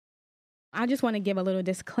I just want to give a little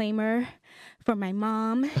disclaimer for my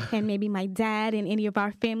mom and maybe my dad and any of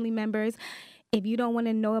our family members. If you don't want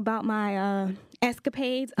to know about my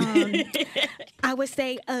escapades, I would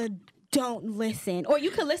say don't listen. Or you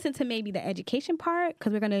could listen to maybe the education part,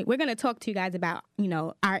 because we're gonna talk to you guys about,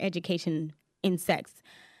 our education in sex.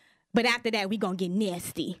 But after that, we gonna get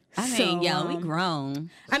nasty. I mean, we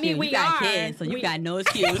grown. I mean, we got are. kids, so you got no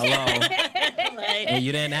excuse. Hello. And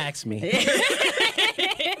you didn't ask me.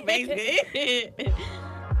 Basically.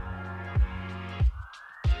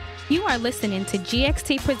 You are listening to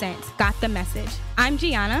GXT Presents Got the Message. I'm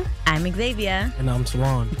Gianna. I'm Xavier. And I'm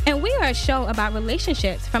Salon. And we are a show about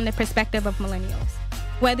relationships from the perspective of millennials.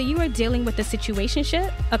 Whether you are dealing with a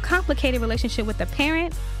situationship, a complicated relationship with a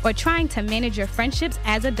parent, or trying to manage your friendships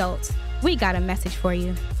as adults, we got a message for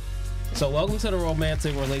you. So welcome to the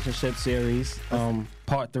Romantic Relationship Series,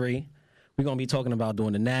 part 3. We're going to be talking about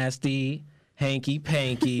doing the nasty,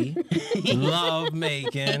 hanky-panky, love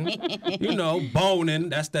making, boning.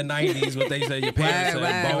 That's the 90s, what they say your parents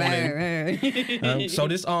said, boning. So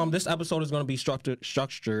this episode is going to be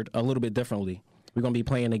structured a little bit differently. We're going to be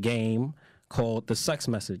playing a game called The Sex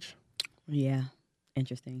Message. Yeah.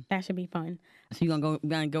 Interesting. That should be fun. So you gonna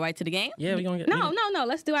go right to the game? Yeah, we're gonna get No.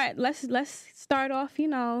 Let's do it. Let's start off,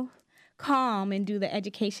 calm and do the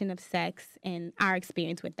education of sex and our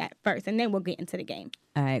experience with that first, and then we'll get into the game.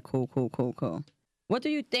 All right, cool. What do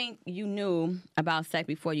you think you knew about sex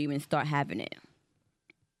before you even start having it?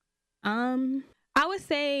 I would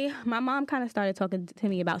say my mom kind of started talking to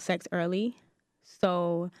me about sex early.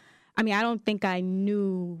 So, I don't think I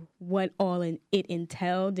knew what all it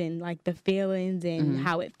entailed and like the feelings and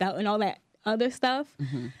how it felt and all that other stuff.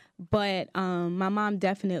 Mm-hmm. But my mom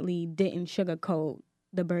definitely didn't sugarcoat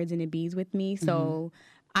the birds and the bees with me. So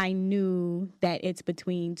I knew that it's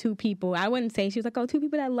between two people. I wouldn't say, she was like, two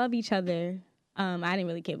people that love each other. I didn't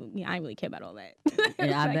really care. I didn't really care about all that.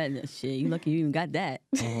 Yeah, I bet. Shit, you lucky you even got that.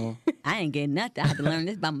 I ain't getting nothing. I had to learn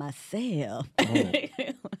this by myself. I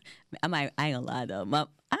ain't gonna lie though.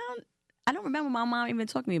 I don't remember my mom even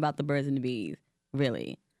talking to me about the birds and the bees.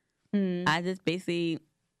 Really, I just basically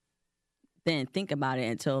didn't think about it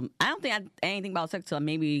until I don't think I didn't think about sex until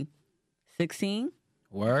maybe 16.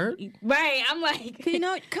 Word? Right. I'm like,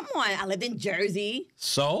 come on. I lived in Jersey.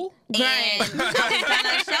 So? Right. I was kind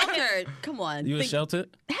of sheltered. Come on. You was sheltered?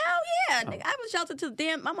 Hell yeah. Nigga, I was sheltered till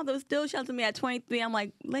damn. My mother was still sheltering me at 23. I'm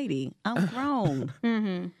like, lady, I'm grown.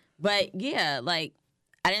 But yeah, like,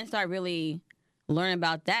 I didn't start really learning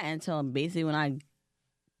about that until basically when I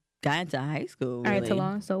got into high school. Really. All right,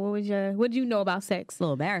 Talon. So what did you know about sex? It's a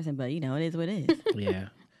little embarrassing, but it is what it is. Yeah.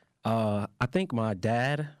 I think my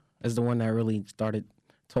dad is the one that really started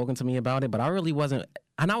talking to me about it, but I really wasn't,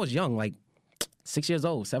 and I was young, like 6 years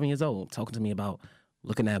old, 7 years old, talking to me about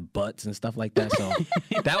looking at butts and stuff like that. So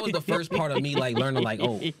that was the first part of me, like, learning, like,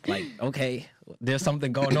 okay, there's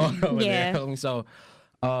something going on over there. So,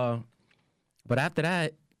 but after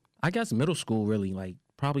that, I guess middle school, really, like,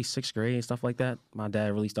 probably 6th grade, stuff like that, my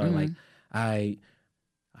dad really started, like, I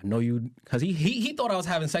know you, because he thought I was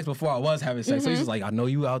having sex before I was having sex. So he's just like, I know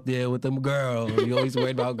you out there with them girls. You always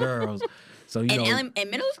worried about girls. So, in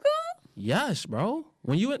middle school? Yes, bro.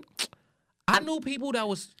 When you went, I knew people that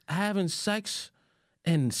was having sex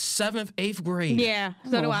in 7th, 8th grade. Yeah,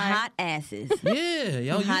 so do I. Hot asses. Yeah,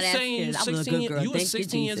 yo, you saying 16? You was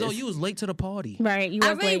 16 years old. Jesus. You was late to the party. Right, you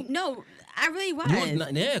was late. No, I really was. You was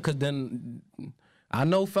not, yeah, because then I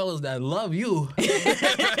know fellas that love you. They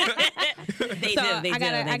So do.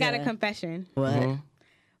 I got a confession. What?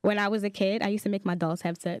 When I was a kid, I used to make my dolls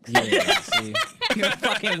have sex. Yeah, see. You're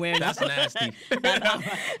fucking weird. That's nasty. I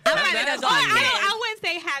wouldn't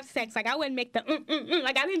say have sex. Like, I wouldn't make them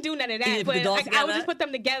like, I didn't do none of that. You put the But dolls like, I would together? just put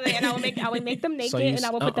them together, and I would make them naked, So and I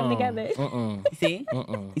would put them together. See?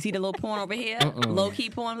 You see the little porn over here? Low key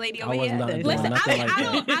porn lady over was here? not doing Listen, nothing like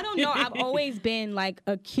I that. don't know. I've always been like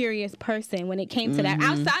a curious person when it came to that.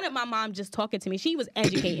 Outside of my mom just talking to me, she was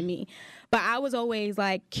educating me, but I was always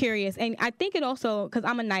like curious. And I think it also, because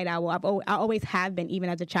I'm a night owl, I always have been, even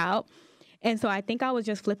as a child. And so I think I was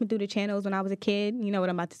just flipping through the channels when I was a kid. You know what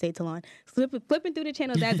I'm about to say, Talon. Flipping through the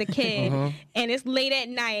channels as a kid, and it's late at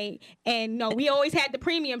night, and we always had the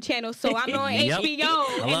premium channel, so I'm on Yep.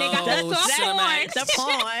 HBO, and they got the soft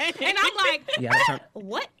porn. and I'm like, Yeah,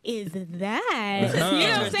 what is that? You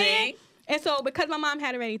know what I'm saying? And so because my mom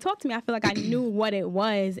had already talked to me, I feel like I knew what it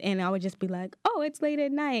was, and I would just be like, oh, it's late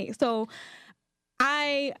at night. So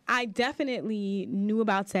I definitely knew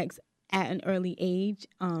about sex at an early age.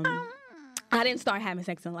 I didn't start having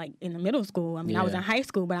sex in the middle school. I mean, I was in high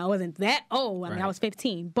school, but I wasn't that old. I mean, I was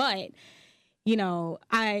 15. But,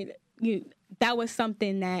 that was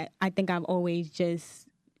something that I think I've always just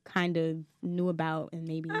kind of knew about and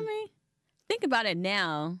maybe. I mean, think about it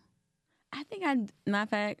now. I think matter of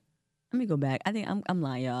fact, let me go back. I think I'm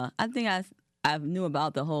lying, y'all. I think I knew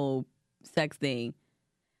about the whole sex thing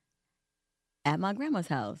at my grandma's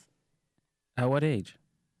house. At what age?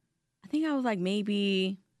 I think I was like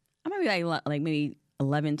maybe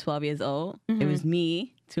 11, 12 years old. It was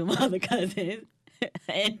me, two of my other cousins,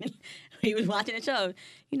 and we was watching the show.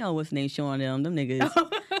 You know what's name Sean them niggas,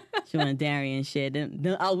 Sean and Darian and shit.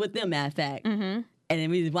 I was with them, matter of fact. And then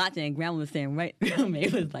we was watching, and Grandma was sitting right.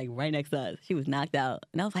 It was like right next to us. She was knocked out,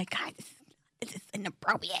 and I was like, "God, this is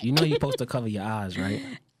inappropriate." You know you're supposed to cover your eyes, right?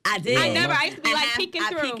 I did. I never. I used to be like peeking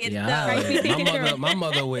through. Yeah, my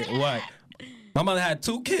mother with what? My mother had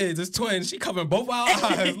 2 kids. It's twins. She covering both our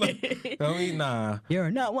eyes. Like, I mean, nah. You're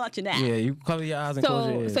not watching that. Yeah, you cover your eyes and close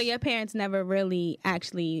your ears. So your parents never really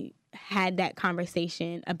actually had that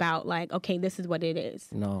conversation about like, okay, this is what it is.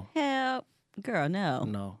 No. Hell, girl, no.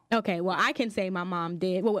 No. Okay, well, I can say my mom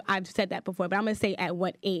did. Well, I've said that before, but I'm going to say at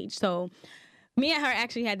what age. So me and her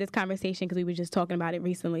actually had this conversation because we were just talking about it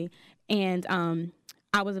recently. And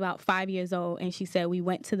I was about 5 years old, and she said we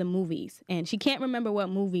went to the movies. And she can't remember what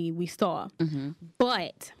movie we saw.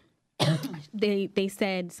 But they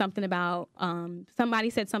said something about, somebody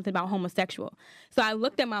said something about homosexual. So I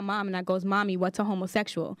looked at my mom, and I goes, "Mommy, what's a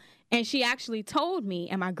homosexual?" And she actually told me,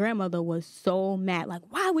 and my grandmother was so mad. Like,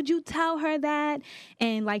 why would you tell her that?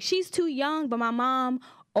 And, like, she's too young. But my mom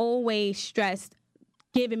always stressed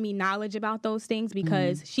giving me knowledge about those things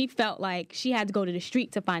because she felt like she had to go to the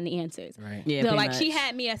street to find the answers. Right. Yeah, So, pretty like, much. she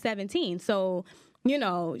had me at 17. So, you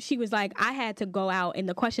know, she was like, I had to go out, and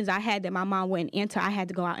the questions I had that my mom wouldn't answer, I had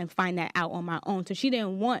to go out and find that out on my own. So she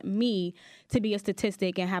didn't want me to be a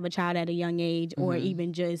statistic and have a child at a young age or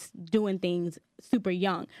even just doing things super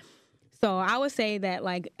young. So I would say that,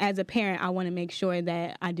 like, as a parent, I want to make sure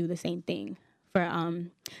that I do the same thing for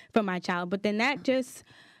my child. But then that just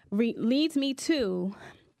leads me to,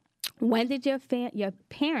 when did your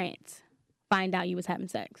parents find out you was having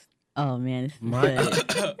sex? Oh man, this is My-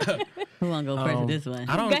 good. Who wanna go first with this one?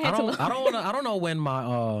 I don't Go ahead, I don't know when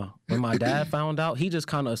my dad found out. He just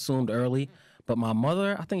kind of assumed early. But my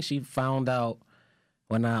mother, I think she found out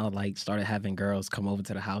when I like started having girls come over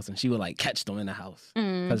to the house, and she would like catch them in the house.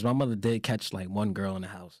 Because my mother did catch like one girl in the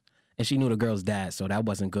house, and she knew the girl's dad, so that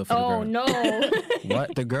wasn't good for the girl. Oh, no.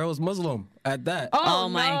 What? The girl's Muslim at that. Oh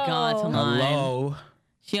my no. God, Talon. Hello.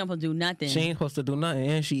 She ain't supposed to do nothing. She ain't supposed to do nothing,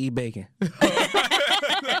 and she eat bacon.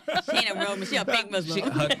 She ain't a real Muslim. She a fake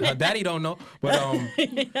Muslim. Her daddy don't know, but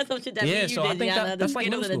That's what she did. Yeah, so I think that's like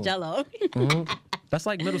Skittles middle and the Jello. that's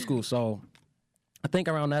like middle school. So I think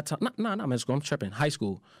around that time, not middle school. I'm tripping. High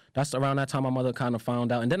school. That's around that time my mother kind of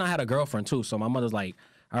found out, and then I had a girlfriend too. So my mother's like,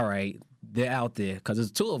 "All right, they're out there," because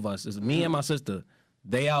it's 2 of us. It's me and my sister.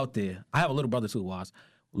 They out there. I have a little brother too, Was.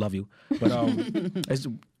 Love you, but it's,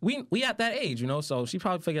 we at that age, you know. So she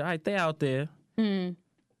probably figured, all right, they out there.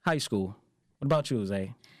 High school. What about you,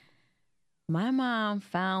 Zay? My mom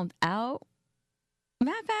found out.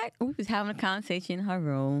 Matter of fact, we was having a conversation in her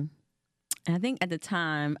room. And I think at the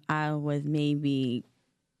time I was maybe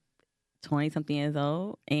 20-something years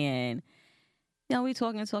old. And, you know, we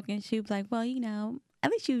talking. She was like, well, you know,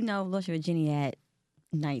 at least you know lost your virginity at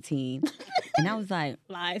 19. And I was like,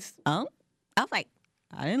 Lies. oh? I was like,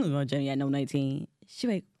 I didn't lose my virginity at no 19. She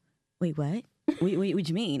was like, wait, what? What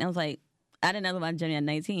you mean? I was like, I didn't lose my virginity at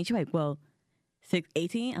 19. She was like, well,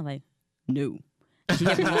 18? I'm like, no. She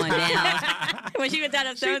kept going down. When she went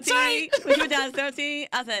down to 13,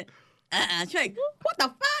 I said, She like, what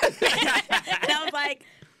the fuck? And I was like,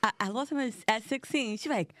 I lost him at 16. She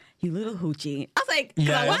like, you little hoochie. I was like,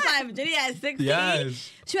 Yes. I lost my virginity at 16.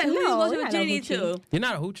 Yes. She like, who you No, lost you're your not a virginity hoochie. to? You're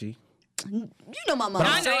not a hoochie. You know my mom. But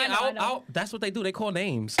I'm I know, saying, I know. that's what they do. They call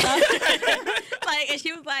names. Like, and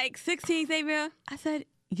she was like, 16, Xavier? I said,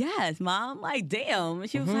 yes, mom. Like, damn. And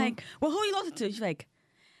she was like, well, who you lost it to? She's like,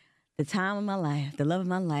 the time of my life, the love of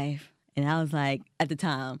my life. And I was like, at the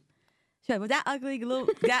time. She's like, was that ugly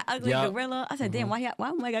Yup. gorilla? I said, damn, why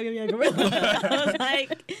am I gonna be a gorilla? I was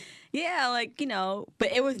like, yeah, like, you know,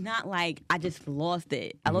 but it was not like I just lost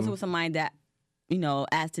it. I lost it with somebody that, you know,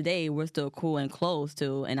 as today, we're still cool and close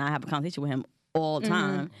to, and I have a conversation with him all the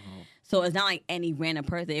time. So it's not like any random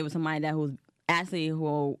person. It was somebody that who's actually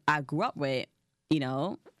who I grew up with, you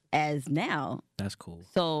know, as now. That's cool.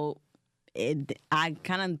 So I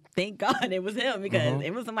kind of thank God it was him because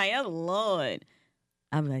it was somebody else. Lord,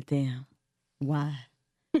 I was like, damn, why?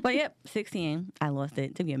 But yep, 16. I lost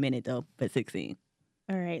it. Took me a minute though, but 16.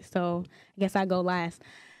 All right, so I guess I go last.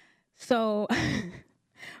 So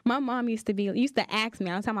my mom used to ask me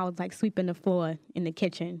all the time I was like sweeping the floor in the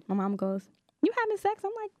kitchen. My mom goes, "You having sex?"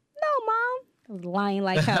 I'm like, "No, mom." I was lying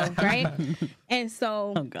like hell, right? And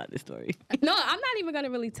so, Oh God, this story. no, I'm not even gonna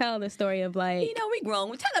really tell the story of like. You know, we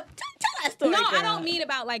grown. Tell that story. No, girl. I don't mean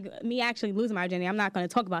about like me actually losing my virginity. I'm not gonna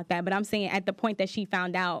talk about that. But I'm saying at the point that she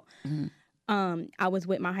found out, I was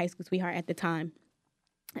with my high school sweetheart at the time,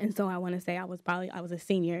 and so I want to say I was a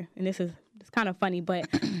senior, and it's kind of funny, but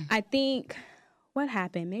I think what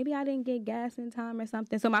happened? Maybe I didn't get gas in time or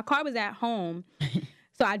something. So my car was at home,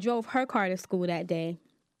 so I drove her car to school that day.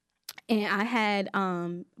 And I had,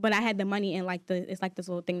 but I had the money in it's like this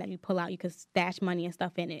little thing that you pull out. You could stash money and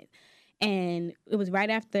stuff in it. And it was right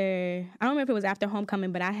after, I don't remember if it was after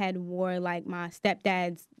homecoming, but I had wore like my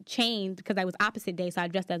stepdad's chain because I was opposite day, so I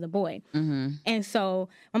dressed as a boy. Mm-hmm. And so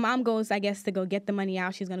my mom goes, I guess, to go get the money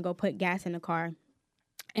out. She's going to go put gas in the car.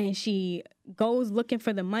 And she goes looking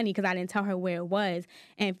for the money because I didn't tell her where it was.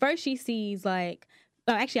 And first she sees like,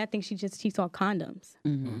 actually, I think she saw condoms.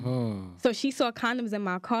 Mm-hmm. So she saw condoms in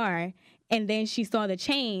my car, and then she saw the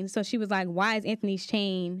chain. So she was like, "Why is Anthony's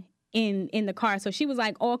chain in the car?" So she was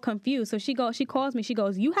like all confused. So she calls me. She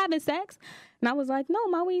goes, "You having sex?" And I was like, "No,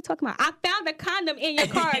 Ma, what are you talking about? I found a condom in your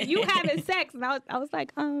car. You having sex?" And I was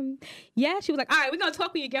like, yeah. She was like, "All right, we're gonna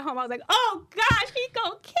talk when you get home." I was like, "Oh gosh, he's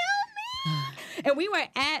gonna kill me." And we were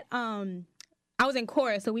at I was in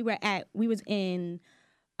chorus, so we was at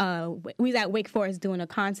Wake Forest doing a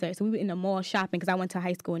concert. So we were in the mall shopping because I went to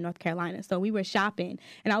high school in North Carolina. So we were shopping,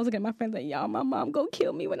 and I was looking at my friends like, "Y'all, my mom gonna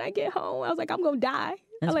kill me when I get home." I was like, "I'm gonna die."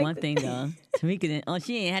 That's one thing though. Tamika didn't.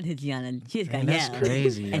 She ain't had his Gianna. She just got That's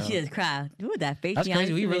crazy. and she just cried. What that face? That's Gianna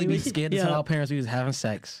crazy. We really be scared to tell Yeah. our parents we was having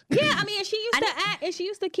sex. Yeah, I mean, and she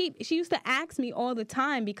used to ask me all the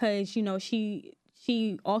time because she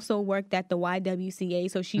also worked at the YWCA,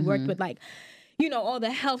 so she worked with like, all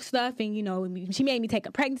the health stuff, and she made me take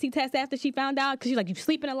a pregnancy test after she found out because she's like, "You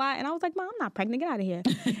sleeping a lot?" And I was like, "Mom, I'm not pregnant. Get out of here."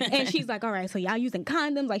 And she's like, "All right, so y'all using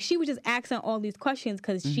condoms?" Like she was just asking all these questions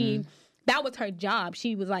because that was her job.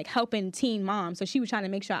 She was like helping teen moms, so she was trying to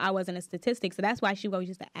make sure I wasn't a statistic. So that's why she always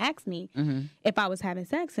used to ask me if I was having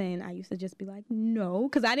sex, and I used to just be like, "No,"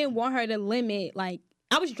 because I didn't want her to limit like.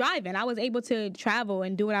 I was driving. I was able to travel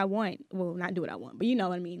and do what I want. Well, not do what I want, but you know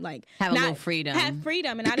what I mean. Like have a little freedom. Have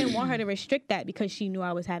freedom, and I didn't want her to restrict that because she knew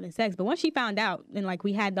I was having sex. But once she found out, and like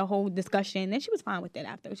we had the whole discussion, then she was fine with it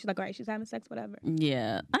after. She's like, "All right, she's having sex, whatever."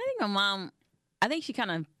 Yeah, I think my mom. I think she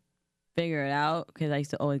kind of figured it out because I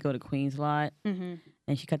used to always go to Queens a lot, and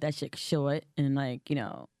she cut that shit short, and like you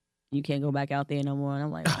can't go back out there no more. And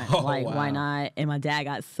I'm like, why not? And my dad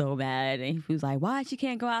got so mad, and he was like, "Why she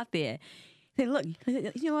can't go out there?" Say, "Look,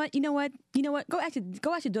 you know what? Go ask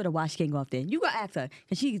your daughter why she can't go out there. You go ask her,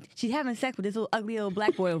 cause she's having sex with this little ugly little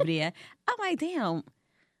black boy over there." I'm like, damn,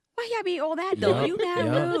 why y'all be all that though? You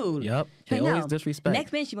that rude. Yep. They always disrespect.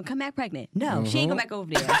 Next minute she gonna come back pregnant. No, she ain't going back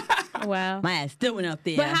over there. Wow. My ass still went up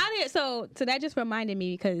there. But so that just reminded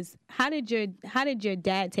me because how did your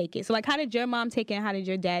dad take it? So like how did your mom take it and how did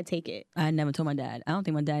your dad take it? I never told my dad. I don't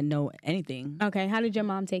think my dad know anything. Okay, how did your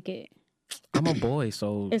mom take it? I'm a boy,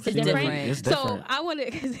 so it's different. It's different. So I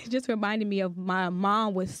wanted, because it just reminded me of my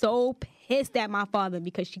mom was so pissed at my father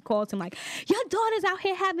because she called him like, "Your daughter's out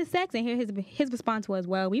here having sex," and here his response was,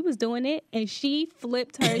 "Well, we was doing it," and she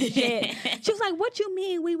flipped her shit. She was like, "What you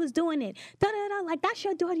mean we was doing it? Da da da. Like that's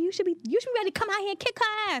your daughter. You should be ready to come out here and kick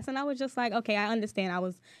her ass." And I was just like, okay, I understand.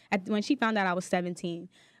 When she found out I was 17,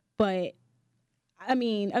 but I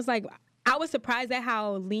mean, I was like. I was surprised at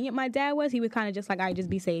how lenient my dad was. He was kind of just like, "All right, just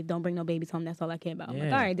be safe. Don't bring no babies home. That's all I care about." I'm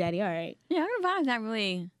like, "All right, Daddy, all right." Yeah, her vibe's not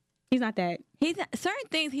really. He's not that. Certain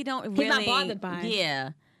things he don't really. He's not bothered by.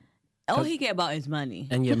 Yeah. All he care about is money.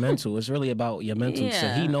 And your mental. It's really about your mental. Yeah. So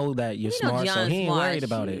he know that you're smart, so he ain't worried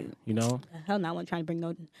about it. Hell no, I wasn't trying to bring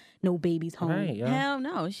no babies home. Right, yeah. Hell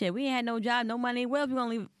no. Shit, we ain't had no job, no money. Where else we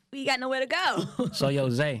gonna leave? We got nowhere to go. So,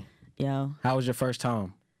 Zay. Yo. How was your first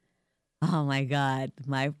time? Oh my God.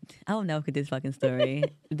 I don't know this fucking story.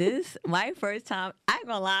 My first time, I ain't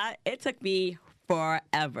gonna lie, it took me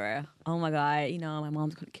forever. Oh my God. My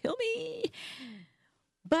mom's gonna kill me.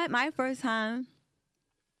 But my first time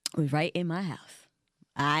was right in my house.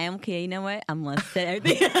 I am kidding. You know what? I'm gonna set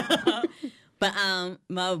everything up. But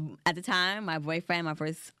at the time, my boyfriend,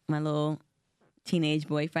 my little teenage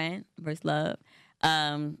boyfriend, first love,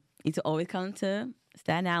 used to always come to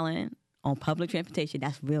Staten Island on public transportation.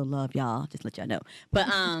 That's real love, y'all. Just let y'all know. But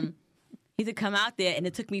he would come out there, and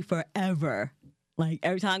it took me forever. Like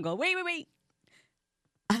every time I go, wait,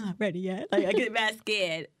 I'm not ready yet. Like I get mad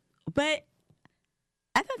scared. But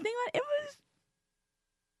as I think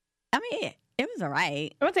about it, it was all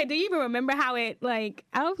right. I would say, do you even remember how it like?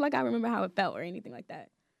 I don't feel like I remember how it felt or anything like that.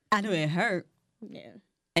 I knew it hurt. Yeah.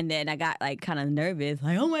 And then I got like kind of nervous,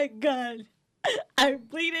 like, oh my God. I'm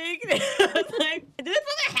bleeding. I was like, did this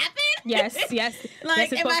supposed to happen? Yes. Like Yes, it's in my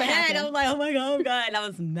supposed to head, happen. I was like, oh god, and I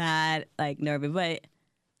was mad, like nervous. But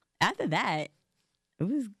after that, it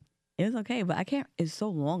was okay. But I can't. It's so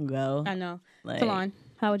long ago. I know. Like, Salon,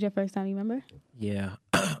 how was your first time? You remember? Yeah.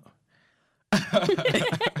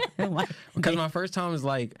 Because my first time was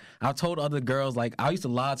like, I told other girls, like, I used to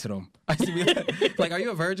lie to them. I used to be like, are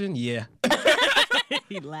you a virgin? Yeah.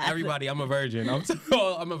 He laughed. Everybody, I'm a virgin.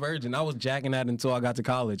 I'm a virgin. I was jacking that until I got to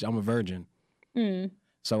college. I'm a virgin.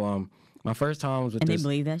 So, my first time was with And they this.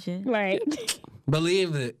 believe that shit. Right.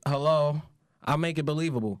 Believe it. Hello. I'll make it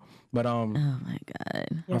believable. But, Oh my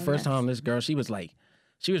god. my first time, this girl, she was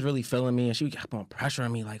was really feeling me, and she kept on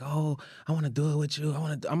pressuring me, like, "Oh, I want to do it with you. I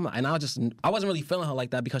want to." And I wasn't really feeling her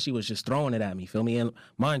like that because she was just throwing it at me. Feel me? And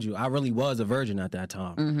mind you, I really was a virgin at that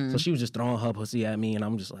time, so she was just throwing her pussy at me, and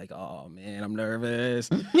I'm just like, "Oh man, I'm nervous."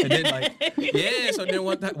 And then like, yeah. So then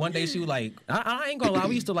one day she was like, I ain't gonna lie,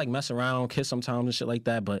 we used to like mess around, kiss sometimes and shit like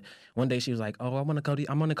that. But one day she was like, "Oh, I'm gonna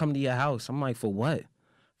come to your house." I'm like, "For what?"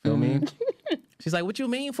 Feel me? She's like, "What you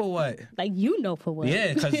mean for what?" Like, you know for what?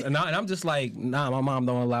 Yeah, and I'm just like, nah, my mom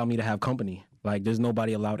don't allow me to have company. Like, there's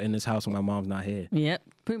nobody allowed in this house when my mom's not here. Yep.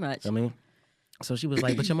 Pretty much. I mean, so she was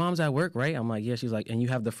like, but your mom's at work, right? I'm like, yeah. She's like, and you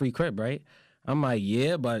have the free crib, right? I'm like,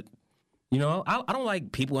 yeah, but you know, I don't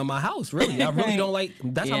like people in my house, really. I really don't like,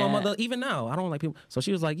 that's how my Yeah. mother, even now, I don't like people. So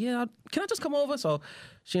she was like, yeah, can I just come over? So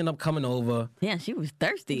she ended up coming over. Yeah, she was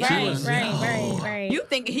thirsty. Right, was- right. You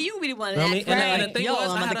think you be the one Know what I that mean? And the thing yo, was,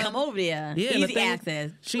 I'm I about had to a- come over there. Yeah, and the Easy thing-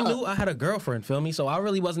 access. She knew I had a girlfriend, feel me? So I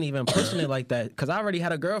really wasn't even pushing it like that because I already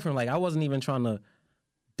had a girlfriend. Like, I wasn't even trying to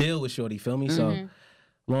deal with shorty, feel me? So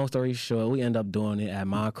long story short, we end up doing it at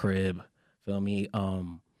my crib, feel me?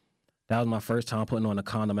 That was my first time putting on a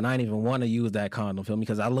condom, and I didn't even want to use that condom, feel me?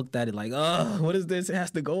 Because I looked at it like, oh, what is this? It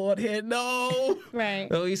has to go on here? No. Right.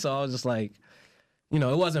 Feel me? So I was just like, you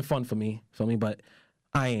know, it wasn't fun for me, feel me? But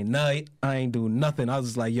I ain't nut. I ain't do nothing. I was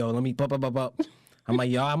just like, yo, let me pop. I'm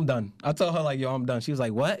like, yo, I'm done. I told her like, yo, I'm done. She was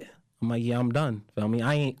like, what? I'm like, yeah, I'm done. Feel me?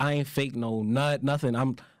 I ain't fake no nut, nothing. I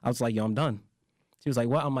was like, yo, I'm done. She was like,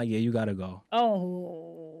 what? I'm like, yeah, you gotta go.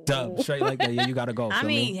 Oh. Dub, straight like that. Yeah, you gotta go. I feel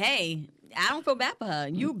mean, me? hey, I don't feel bad for her.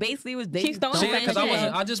 You basically was dating. She's throwing See, Don't because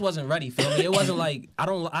mention I just wasn't ready. Feel me? It wasn't like I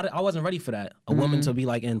wasn't ready for that. A woman to be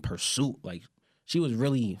like in pursuit, like she was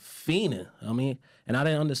really fiending. I mean, and I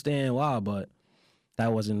didn't understand why, but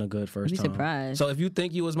that wasn't a good first Be time. surprised. So if you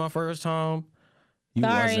think you was my first time, you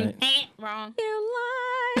Sorry. wasn't. Wrong. You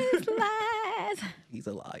lies, lies. He's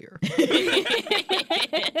a liar.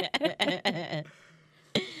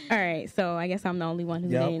 All right, so I guess I'm the only one who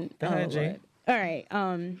Yep. didn't. Go ahead, Jay. All right.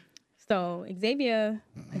 So Xavier.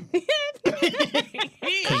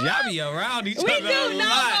 Cause y'all be around each other a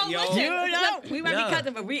lot, yo. listen. You know, we might Yeah. be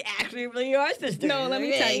cousin, but we actually really are sisters. No, let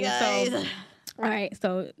me tell you. So, all right,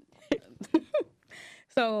 so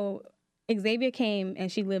Xavier came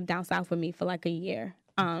and she lived down south with me for like a year.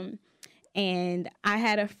 And I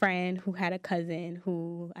had a friend who had a cousin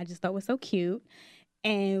who I just thought was so cute.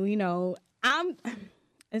 And, you know,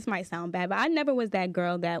 this might sound bad, but I never was that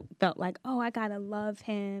girl that felt like, oh, I gotta love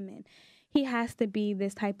him and he has to be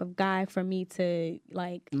this type of guy for me to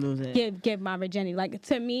like Lose it. give my virginity. Like,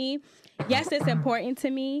 to me, yes, it's important to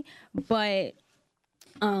me, but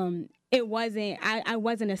it wasn't, I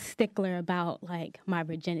wasn't a stickler about like my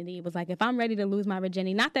virginity. It was like, if I'm ready to lose my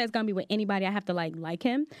virginity, not that it's gonna be with anybody, I have to like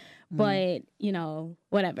him, but you know,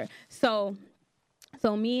 whatever. So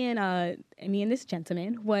me and this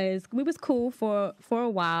gentleman we was cool for a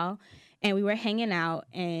while, and we were hanging out,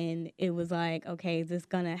 and it was like, okay, is this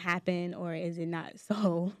gonna happen or is it not?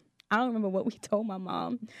 So I don't remember what we told my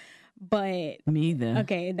mom, but Me either.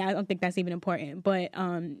 okay, I don't think that's even important. But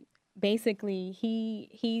basically,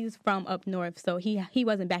 he's from up north, so he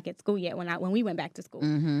wasn't back at school yet when we went back to school,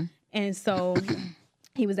 and so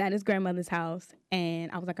he was at his grandmother's house,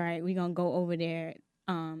 and I was like, all right, we're gonna go over there.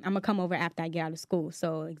 I'm gonna come over after I get out of school.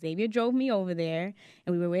 So Xavier drove me over there,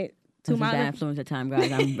 and we were with Two bad influence at time,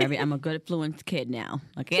 guys. I'm a good influence kid now.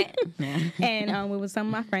 Okay. Yeah. and we with some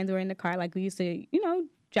of my friends were in the car. Like, we used to, you know,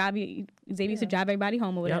 Xavier used to drive everybody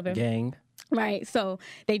home or whatever. Yep, gang, Right. So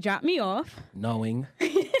they dropped me off. knowing.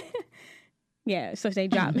 Yeah. So they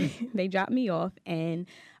dropped me off, and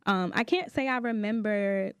I can't say I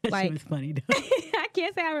remember That like shit was funny though. I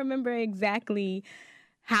can't say I remember exactly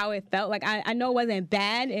how it felt. Like, I know it wasn't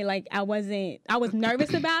bad. I was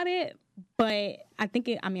nervous about it, but I think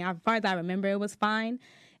as far as I remember, it was fine.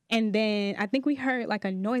 And then I think we heard like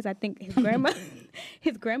a noise. I think his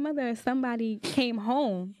his grandmother or somebody came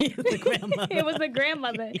home. It was the grandmother. It was the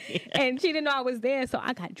grandmother. And she didn't know I was there, so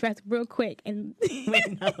I got dressed real quick. And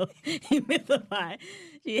Wait, no. You missed the part.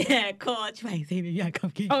 She had called. She was like, "Baby, you gotta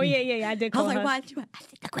come get me." oh, yeah, I did I call was like, her. "Why?" She went, "I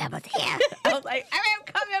think the grandma's here." I was like,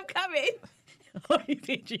 I'm coming. Oh, you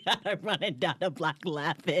think she had her running down the block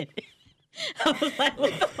laughing? I was like,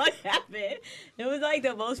 what the fuck happened? It was like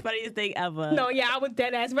the most funniest thing ever. No, yeah, I was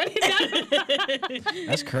dead ass running down.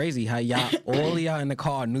 That's crazy how all y'all in the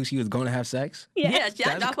car knew she was going to have sex. Yeah, she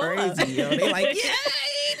had That's to call her. crazy, yo. They like, yeah.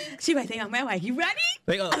 She might think, I'm like, you ready?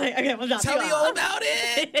 They go, I'm like, okay, what's up? tell me all about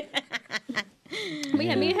it. But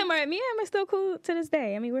yeah, me and him are still cool to this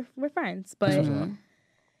day. I mean, we're friends, but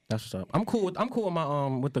That's what's up. I'm cool with my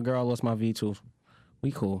with the girl I lost my V to.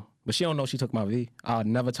 We cool. But she don't know she took my V. I'll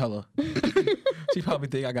never tell her. She probably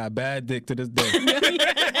think I got bad dick to this day.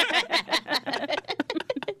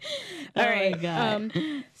 all Oh right. my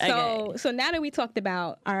God. So now that we talked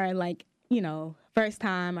about our first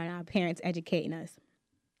time and our parents educating us,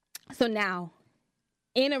 so now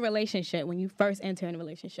in a relationship, when you first enter in a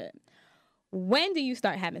relationship, when do you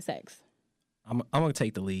start having sex? I'm gonna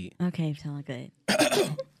take the lead. Okay, sound good.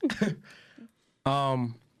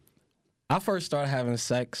 I first started having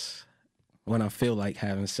sex when I feel like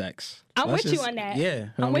having sex. I'm That's with you just- on that. Yeah,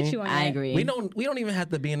 I'm with you on that. I agree. We don't even have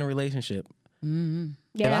to be in a relationship. If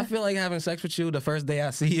Yeah. I feel like having sex with you the first day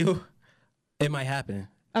I see you, it might happen.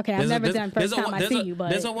 Okay, I've never done first time I see you, but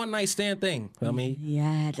there's a one night stand thing. I mean,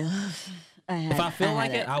 Yeah. if I feel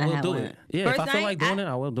like it, I will do it. Yeah, First if I feel night, like doing it,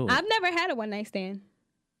 I will do it. I've never had a one night stand.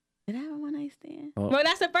 Did I have a one night stand? Oh. Well,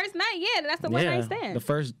 that's the first night. Yeah, that's the one night stand.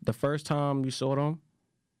 The first time you saw them.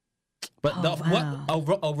 But Oh,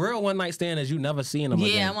 wow. a real one night stand is you never seeing them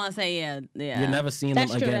again. Yeah, I want to say yeah. You're never seeing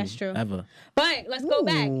That's them true, again. that's true. Ever. But let's go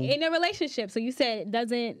back Ooh. in a relationship. So you said it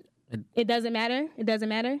doesn't matter. It doesn't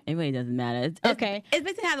matter. It really doesn't matter. Okay. It's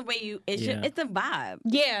basically how the way you. Yeah. It's a vibe.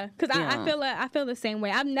 Yeah, because Yeah. I feel the same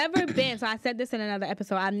way. I've never been. So I said this in another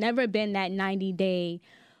episode. I've never been that 90-day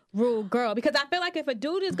rule girl because I feel like if a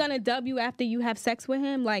dude is gonna dub you after you have sex with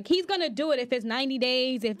him, like he's gonna do it if it's 90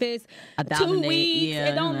 days, if it's 1,000 2 days, weeks. yeah,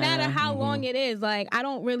 it don't no matter matter. how long it is. Like I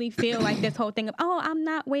don't really feel like this whole thing of I'm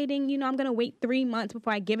not waiting. I'm gonna wait 3 months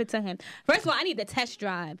before I give it to him. First of all, I need the test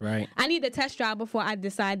drive. Right. I need the test drive before I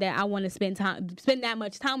decide that I want to spend that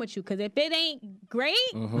much time with you. Because if it ain't great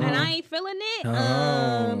and I ain't feeling it,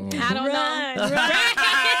 I don't know.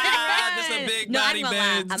 Just a big No, I body ain't gonna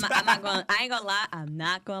lie. bends. I'm not gonna. I ain't gonna lie. I'm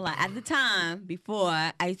not gonna lie. At the time before,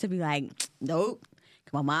 I used to be like, nope.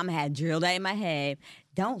 'Cause my mom had drilled that in my head.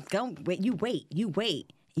 Don't wait. You wait.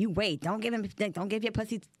 Don't give your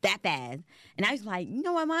pussy that fast. And I was like, you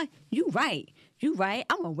know what, Ma? You right.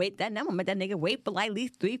 I'm gonna wait that. I'm gonna make that nigga wait for like at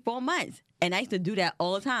least 3-4 months. And I used to do that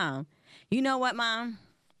all the time. You know what, Mom?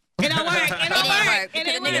 It don't work. It don't work.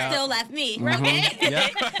 Because the nigga still left me. Yeah.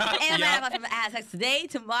 And no matter if I have sex today,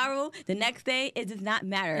 tomorrow, the next day, it does not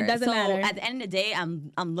matter. It doesn't so matter. At the end of the day,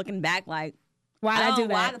 I'm looking back like, Why'd I do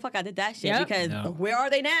that? Why the fuck I did that shit? Yep. Because Yeah. where are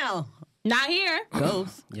they now? Not here.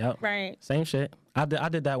 Ghosts. Yep. Right. Same shit. I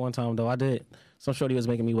did that one time though. I did. Some shorty was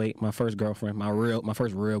making me wait. My first girlfriend, my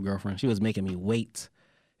first real girlfriend. She was making me wait.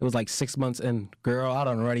 It was like 6 months in. Girl, I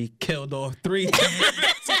done already killed off 3. You're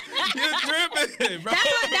tripping, bro.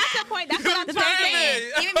 That's the point. That's what I'm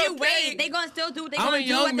saying. Even if you wait, they gonna still do what they I'm gonna a do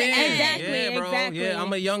young at the man. end. Exactly, Yeah, bro. exactly. Yeah,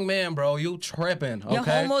 I'm a young man, bro. You tripping? Okay. Your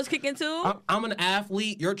hormones kicking too. I'm an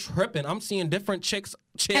athlete. You're tripping. I'm seeing different chicks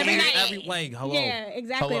Every night. every like hello. Yeah,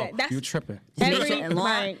 exactly. Hello. That's- You tripping?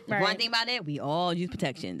 Right. One thing about it, we all use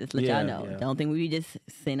protection. Just let Yeah, y'all know. yeah. Don't think we just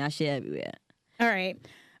saying our shit everywhere. All right.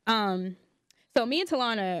 So me and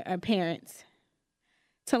Talon are parents.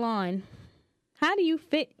 Talon, how do you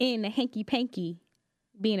fit in the hanky panky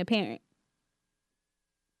being a parent?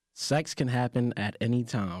 Sex can happen at any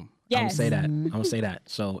time. Yes. I'm gonna say that. I'm gonna say that.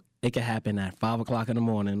 So it could happen at 5:00 in the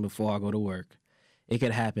morning before I go to work. It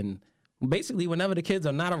could happen basically whenever the kids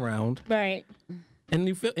are not around, Right. and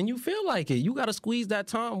you feel like it. You gotta squeeze that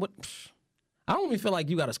time. I don't even feel like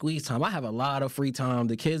you gotta squeeze time. I have a lot of free time.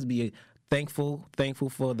 The kids be thankful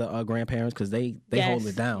for the grandparents because they hold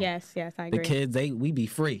it down. Yes, I The agree. kids we be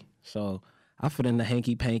free. So I fit in the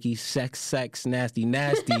hanky panky, sex, nasty. You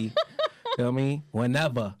know what I mean?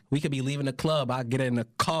 Whenever we could be leaving the club, I get in the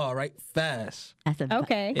car right fast. That's a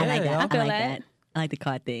Okay. I like Yeah, that. I I feel like that. that. I like the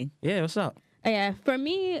card thing. Yeah, what's up? Yeah, for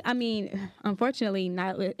me, I mean, unfortunately,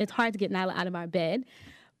 Nyla, it's hard to get Nyla out of our bed.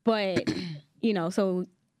 But, so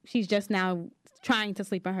she's just now trying to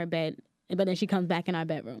sleep in her bed, but then she comes back in our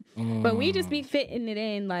bedroom. But we just be fitting it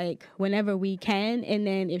in, like, whenever we can. And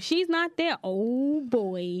then if she's not there, oh,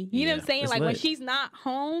 boy. You know what I'm saying? it's Like, when lit. she's not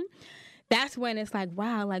home, that's when it's like,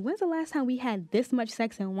 wow, like when's the last time we had this much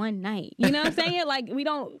sex in one night? You know what I'm saying? Like we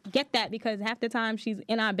don't get that because half the time she's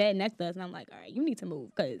in our bed next to us, and I'm like, all right, you need to move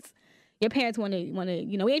because your parents want to,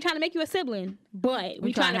 you know, we ain't trying to make you a sibling, but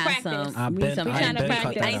we trying to practice. I've been cut I need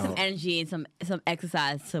that some out. energy and some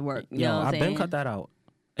exercise to work. You Yo, know what I'm I've saying? been cut that out.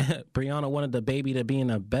 Brianna wanted the baby to be in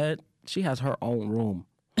a bed. She has her own room.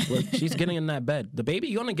 Look, she's getting in that bed. The baby,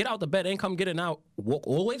 you're gonna get out the bed and come get it out. Walk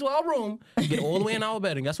all the way to our room, get all the way in our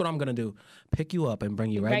bed, and guess what I'm gonna do? Pick you up and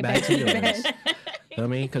bring you right back to yours. You know what I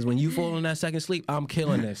mean? Because when you fall in that second sleep, I'm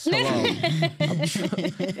killing this. Hello. I'm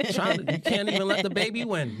trying to, you can't even let the baby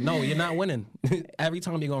win. No, you're not winning. Every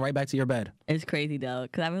time you're going right back to your bed. It's crazy though,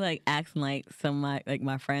 because I've been like asking like some of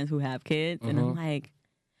my friends who have kids, and I'm like,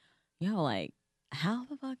 yo, like, how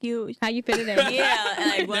the fuck you? How you fit it in? Yeah,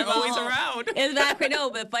 like They're always around. It's not crazy. No,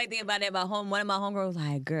 but funny thing about it, one of my homegirls was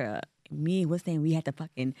like, girl, me and what's name, we had to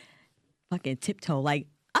fucking tiptoe. Like,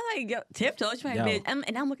 I'm like, yo, tiptoe? She's like, Yo. bitch.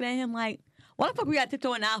 And I'm looking at him like, why the fuck we got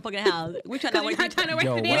tiptoe in our fucking house? We trying to wait Trying to wait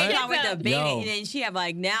Yo, for the what? baby. trying to wait the baby. Yo. And then she have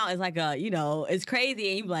like, now it's like a, you know, it's crazy.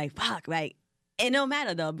 And you be like, fuck, like, it don't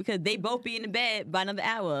matter though, because they both be in the bed by another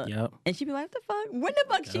hour. Yep. And she be like, what the fuck? When the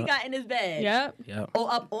fuck she Yep. got in this bed? Yep. Yep.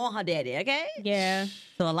 Or up on her daddy, okay? Yeah.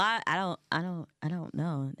 So a lot, I don't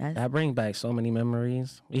know. That's That brings back so many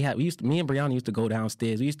memories. Me and Brianna used to go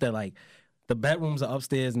downstairs. We used to like, the bedrooms are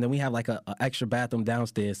upstairs, and then we have like a extra bathroom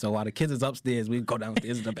downstairs. So while the kids is upstairs, we go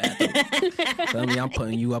downstairs to the bathroom. Tell me I'm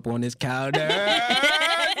putting you up on this couch.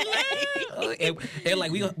 And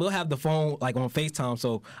like we'll have the phone like on FaceTime,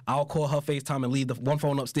 so I'll call her FaceTime and leave the one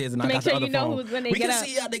phone upstairs, and I Make got sure the other you know phone. who's when they We get can up.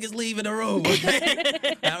 see y'all niggas leaving the room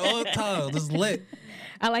at all times. It's lit.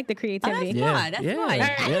 I like the creativity. Yeah. smart. That's smart.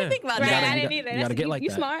 I didn't think about Right, that. I You didn't either. You gotta get like you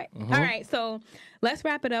that. smart. Mhm. All right, so let's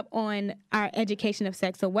wrap it up on our education of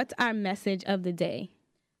sex. So what's our message of the day?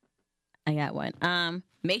 I got one.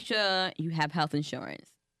 Make sure you have health insurance.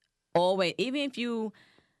 Always, even if you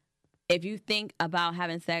think about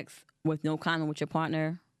having sex with no condom with your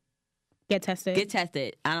partner, Get tested. get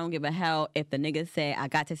tested. I don't give a hell if the nigga say I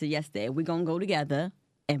got tested yesterday. We gonna go together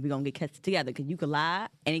and we gonna get tested together because you could lie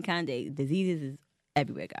any kind of diseases is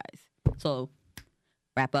everywhere, guys. So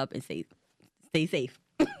wrap up and stay safe.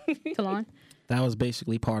 Talon? That was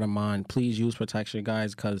basically part of mine. Please use protection,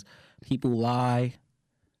 guys, because people lie.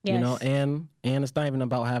 Yes. You know, and it's not even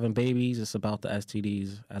about having babies. It's about the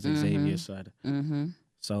STDs, as Xavier said. Mm-hmm.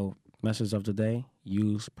 So, message of the day: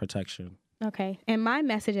 use protection. Okay. And my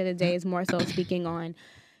message of the day is more so speaking on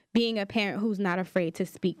being a parent who's not afraid to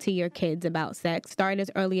speak to your kids about sex. Start as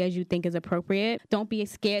early as you think is appropriate. Don't be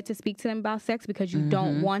scared to speak to them about sex because you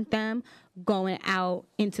don't want them going out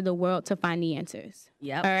into the world to find the answers.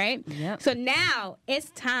 Yep. All right? Yep. So now it's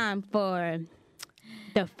time for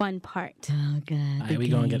the fun part. Oh God. All right, we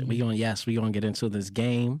gonna get into this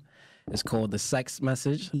game. It's called the sex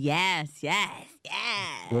message. Yes.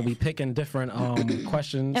 We'll be picking different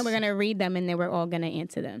questions. And we're going to read them and then we're all going to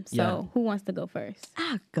answer them. So Yeah. who wants to go first?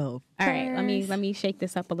 I'll go. All right, let first. me shake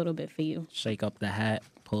this up a little bit for you. Shake up the hat,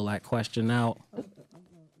 pull that question out.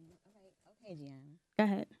 Okay, Gianna. Go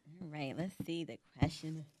ahead. All right. Let's see the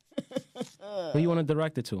question. Who you want to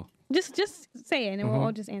direct it to? Just say it and then we'll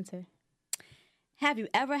all just answer. Have you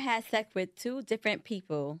ever had sex with two different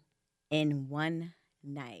people in one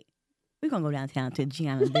night? We're gonna go downtown to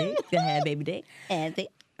Gianna's day to have baby day.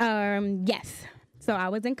 Yes. So I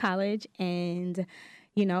was in college and,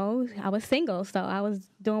 you know, I was single. So I was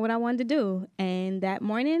doing what I wanted to do. And that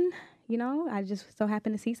morning, you know, I just so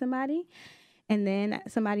happened to see somebody. And then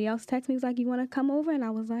somebody else texted me, was like, you want to come over? And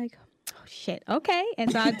I was like, oh, shit, okay.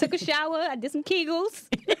 And so I took a shower. I did some Kegels.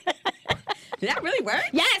 Did that really work?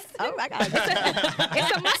 Yes. Oh my God.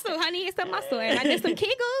 It's a muscle, honey. It's a muscle. And I did some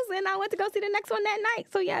Kegels and I went to go see the next one that night.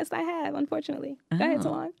 So, yes, I have, unfortunately. Go ahead,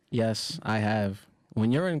 Talon. Yes, I have.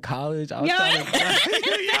 When you're in college, I'm Yo. trying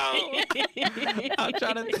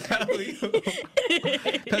to tell you.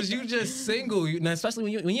 Because you just single.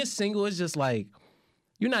 Especially when you're single, it's just like,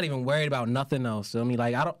 you're not even worried about nothing else. I mean,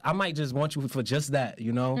 like, I might just want you for just that,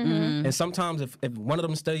 you know? And sometimes if one of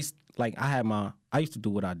them stays, like, I used to do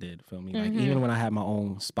what I did, feel me? Like, even when I had my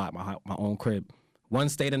own spot, my own crib, one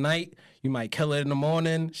stay the night, you might kill it in the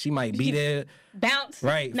morning. She might be there. Bounce.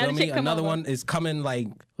 Right, feel me? chick come Another over. one is coming, like,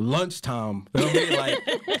 lunchtime. Feel me? Like,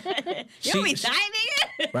 You don't be shy,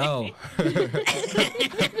 nigga. bro,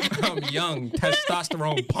 I'm young,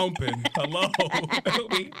 testosterone pumping. Hello.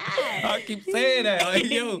 I keep saying that. Like,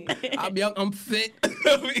 yo, I'm young, I'm fit.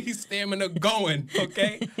 Stamina going,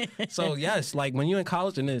 okay? So, yes, like, when you're in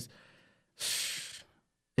college and it's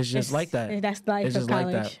just like that. That's life It's of just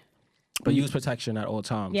college. like that. But use protection at all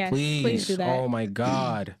times. Yes, please. please do that. Oh, my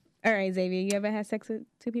God. All right, Xavier, you ever had sex with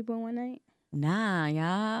 2 people in one night? Nah,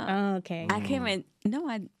 y'all. Oh, okay. I can't even. No,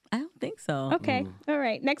 I don't think so. Okay. All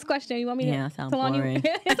right. Next question. You want me to? Yeah, sounds Talon, boring.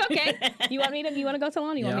 It's okay. You want me to? You want to go,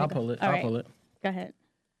 Talon? You Yeah, want me I'll to go? pull it. All I'll right. pull it. Go ahead.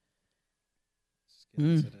 Let's get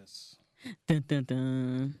into this. Dun, dun,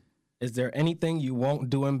 dun. Is there anything you won't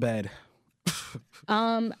do in bed?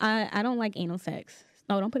 I don't like anal sex.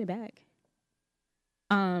 No, don't put it back.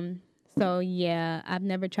 So yeah, I've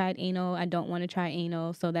never tried anal. I don't want to try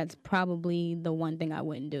anal. So that's probably the one thing I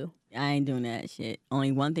wouldn't do. I ain't doing that shit.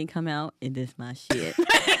 Only one thing come out, and this my shit. But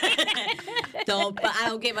I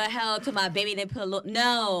don't give a hell to my baby. They put a little.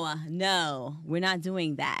 No, we're not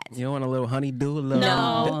doing that. You don't want a little honeydew? A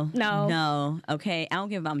little No. Okay, I don't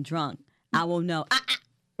care if I'm drunk. I will know.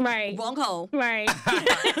 Right. Wrong hole. Right.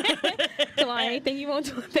 Talon, anything you won't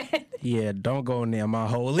do in bed? Yeah, don't go near my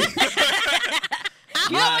holy.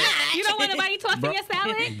 You don't want nobody tossing your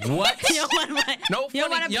salad? What? You don't want my, No you don't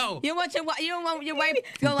funny, want yo. You don't want your wife.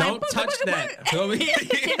 Go Don't like, touch that. Feel me?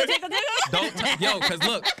 Don't, yo, cause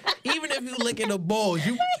look, even if you licking the balls,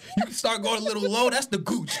 you start going a little low. That's the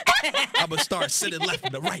gooch. I'ma start sitting left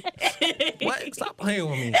and the right. What? Stop playing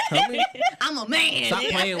with me. Feel me? I'm a man. Stop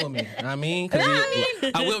playing with me. I mean, cause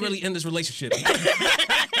I will really end this relationship.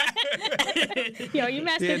 Yo, you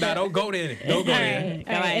messed Yeah, it nah, up. don't go there. Don't go All there.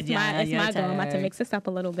 right. All right, It's my your go. I'm about to turn. mix this up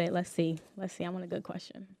a little bit. Let's see. I want a good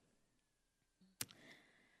question.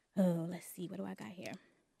 Oh, let's see. What do I got here?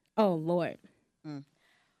 Oh, Lord.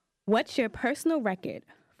 What's your personal record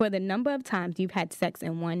for the number of times you've had sex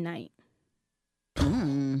in one night?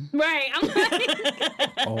 Right. I'm like,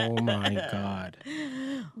 Oh my God.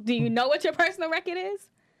 do you know what your personal record is?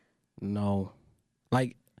 No.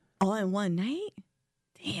 Like, All in one night?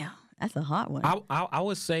 Damn, that's a hard one. I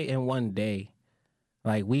would say in one day,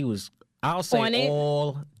 like I'll On say it?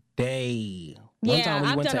 all day. One Yeah, time we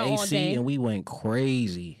I've went done to it all AC day. and we went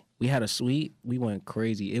crazy. We had a suite. We went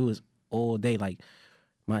crazy. It was all day. Like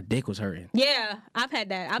my dick was hurting. Yeah, I've had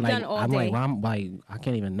that. I've Like, done all I'm day. like, well, I'm like, I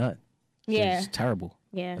can't even nut. Yeah. It's terrible.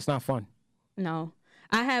 Yeah. It's not fun. No.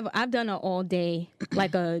 I've done it all day,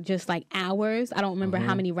 like just like hours. I don't remember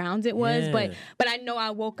how many rounds it was, Yeah. but I know I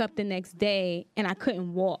woke up the next day and I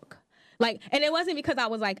couldn't walk. Like, and it wasn't because I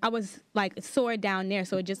was like sore down there,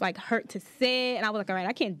 so it just like hurt to sit, and I was like, all right,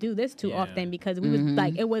 I can't do this too often because we was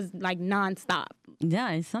like it was like nonstop. Yeah,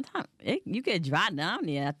 and sometimes you get dry down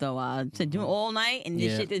there after a while. To do it all night and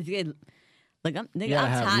this Yeah. shit just get like I'm You gotta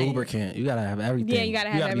have tired. lubricant. You gotta have everything. Yeah, you gotta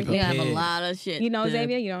have be everything. You have a prepared. lot of shit. You know, to-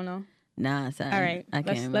 Xavier, you don't know. Nah, son. All right, I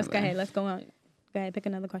can't let's go remember. ahead. Let's go on. Go ahead, pick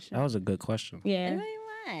another question. That was a good question. Yeah.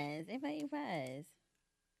 Everybody was.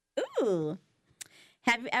 Ooh.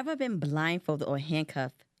 Have you ever been blindfolded or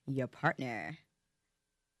handcuffed your partner?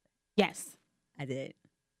 Yes. I did.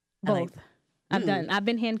 Both. I've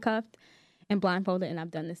been handcuffed and blindfolded, and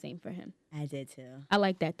I've done the same for him. I did too. I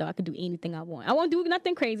like that though. I could do anything I want. I won't do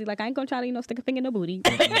nothing crazy. Like I ain't gonna try to stick a finger in the booty.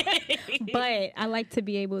 But I like to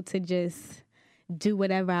be able to just do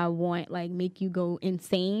whatever I want. Like make you go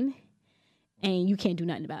insane, and you can't do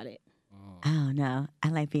nothing about it. I don't know. I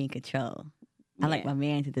like being in control. I like Yeah. my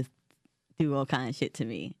man to just do all kind of shit to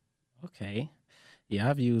me. Okay. Yeah,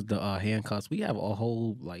 I've used the handcuffs. We have a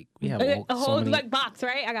whole A so whole many. like box,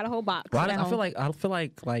 right? I got a whole box. Well, at I home. feel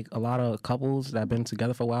like a lot of couples that have been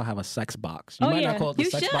together for a while have a sex box. You Oh, might yeah. not call it the You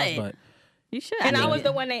sex box, should. but You should. And I was mean,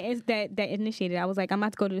 the one that initiated. I was like, I'm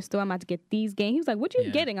about to go to the store. I'm about to get these games. He was like, what you Yeah.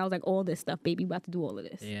 getting? I was like, all this stuff, baby. About to do all of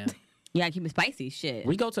this. yeah. you gotta keep it spicy. Shit.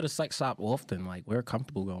 We go to the sex shop often. Like we're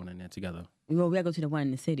comfortable going in there together. We gotta go to the one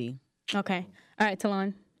in the city. Okay. All right,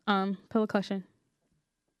 Talon. Pull a question.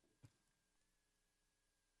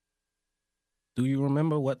 Do you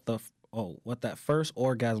remember what that first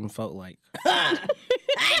orgasm felt like? I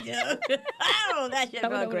do. Oh, that shit That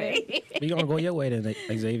was felt over great. We gonna go your way then,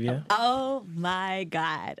 Xavier. Oh my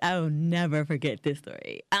God. I will never forget this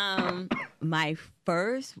story. My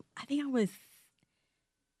first, I think I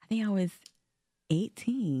was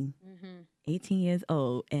 18, 18 years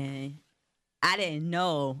old, and I didn't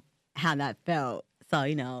know how that felt. So,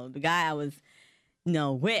 the guy I was,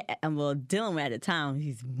 with and dealing with at the time,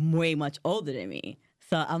 he's way much older than me.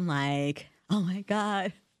 So I'm like, oh my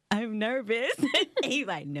God, I'm nervous. He's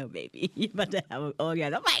like, no, baby, you're about to have an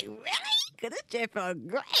orgasm. I'm like, really? Because this shit felt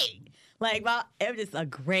great. Like, it was just a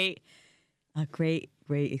great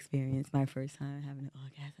experience. My first time having an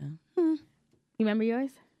orgasm. You remember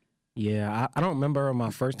yours? Yeah, I don't remember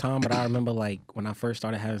my first time, but I remember like when I first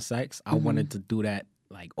started having sex, I wanted to do that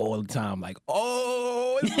like all the time. Like,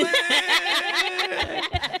 oh, it's lit!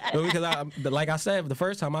 Because like I said, the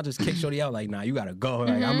first time I just kicked Shorty out like, nah, you gotta go.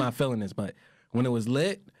 Like I'm not feeling this. But when it was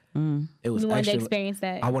lit, It was You wanted to extra. experience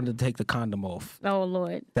that. I wanted to take the condom off. Oh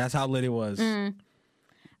Lord. That's how lit it was. I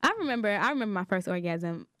remember my first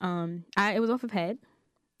orgasm. It was off of head.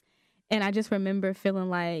 And I just remember feeling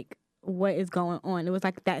like, what is going on? It was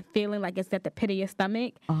like that feeling like it's at the pit of your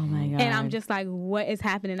stomach. Oh my God. And I'm just like, what is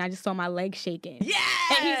happening? I just saw my legs shaking.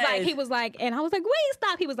 Yes! And he was like, and I was like, wait,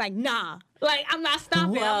 stop. He was like, nah. Like, I'm not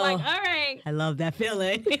stopping. Whoa. I'm like, all right. I love that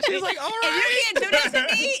feeling. She's like, all right. If you can't do this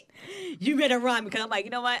to me, you better run, because I'm like,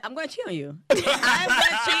 you know what? I'm going to cheat on you. I'm going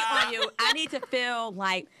to cheat on you. I need to feel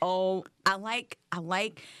like, oh, I like.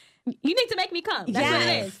 You need to make me come. That's what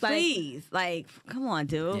it is. Like, Please. Like, come on,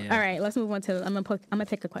 dude. Yeah. all right, let's move on to. I'm gonna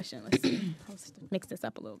take a question. Let's see. Let's mix this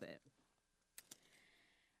up a little bit.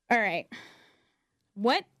 All right.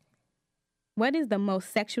 What is the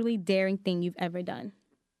most sexually daring thing you've ever done?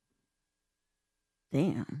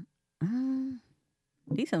 Damn.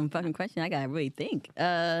 These some fucking questions I gotta really think.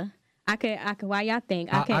 I could. Why y'all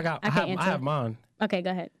think? I can answer. I have mine. Okay,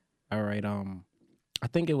 go ahead. All right. I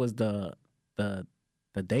think it was the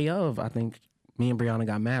day of. I think me and Brianna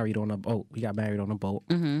got married on a boat. We got married on a boat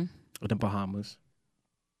in the Bahamas.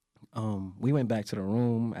 We went back to the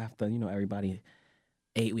room after everybody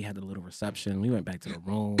ate. We had the little reception. We went back to the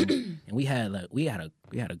room and we had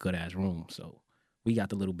a good ass room. So we got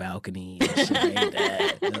the little balcony and shit like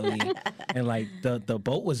that. You know what I mean? And like the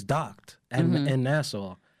boat was docked in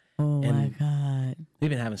Nassau. Oh And my God. We've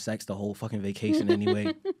been having sex the whole fucking vacation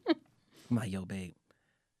anyway. I'm like, yo, babe,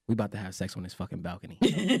 we about to have sex on this fucking balcony.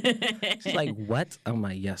 She's like, what? I'm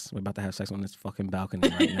like, yes, we're about to have sex on this fucking balcony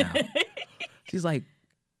right now. She's like,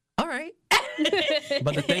 all right.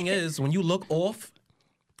 But the thing is, when you look off,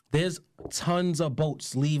 there's tons of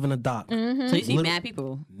boats leaving the dock. So you see Little- mad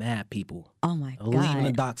people? Mad people Oh my God. leaving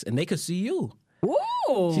the docks, and they could see you.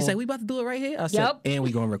 Ooh. She said, we about to do it right here? I said, Yup. and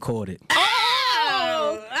we gonna record it. Oh!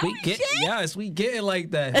 We getting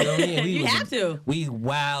like that. You know what I mean? You have to. We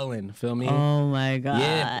wilding, feel me? Oh my God.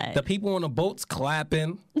 Yeah, the people on the boats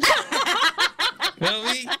clapping. Feel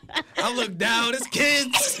me? I look down, it's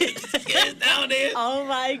kids. Kids down there. Oh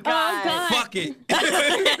my God. God. Fuck it.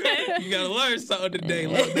 You gotta learn something today,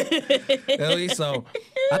 Feel me? So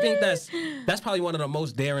I think that's probably one of the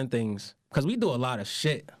most daring things. Because we do a lot of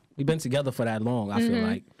shit. We've been together for that long, I feel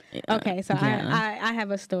like. Okay, so Yeah. I have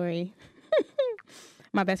a story.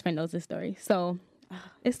 My best friend knows this story. So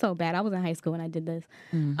it's so bad. I was in high school when I did this.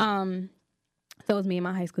 So it was me and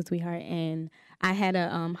my high school sweetheart, and I had a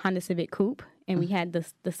Honda Civic Coupe, and we had the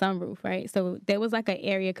sunroof, right? So there was like an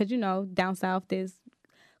area, because down south there's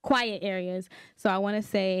quiet areas. So I want to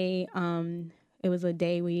say it was a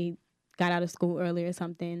day we got out of school early or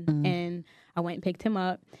something, and I went and picked him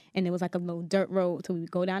up, and there was like a little dirt road. So we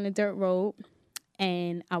would go down the dirt road,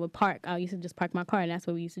 and I would park. I used to just park my car, and that's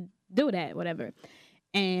where we used to do that, whatever.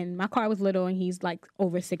 And my car was little, and he's like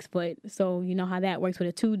over 6 foot. So you know how that works with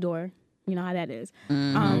a 2-door. You know how that is.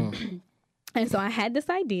 And so I had this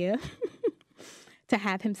idea to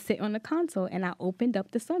have him sit on the console, and I opened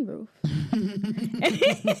up the sunroof.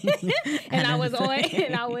 And I was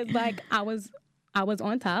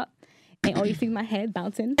on top. And all you see is my head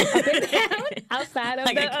bouncing up and down outside of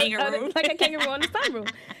Like a kangaroo. like a kangaroo on the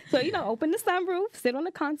sunroof. So, open the sunroof, sit on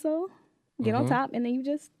the console, get on top, and then you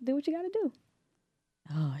just do what you got to do.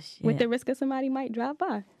 Oh shit. With the risk of somebody might drive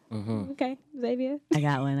by. Okay, Xavier. I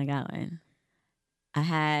got one. I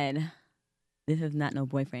had. This is not no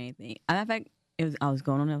boyfriend or anything. Matter of fact, I was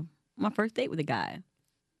going on my first date with a guy,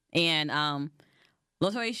 and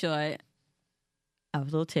long story short, I was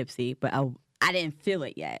a little tipsy, but I didn't feel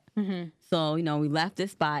it yet. So we left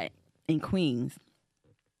this spot in Queens.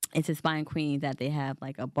 It's a spot in Queens that they have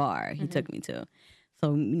like a bar. He took me to.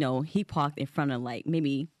 So he parked in front of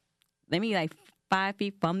maybe like 5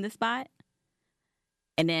 feet from the spot,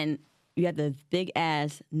 and then you have the big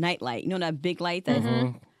ass night light. You know that big light that's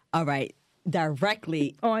all right,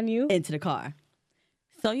 directly On you. into the car.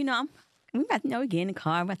 So we about we get in the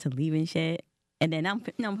car, about to leave and shit, and then I'm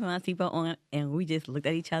putting my seatbelt on, and we just looked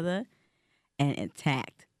at each other and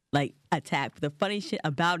attacked. But the funny shit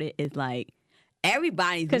about it is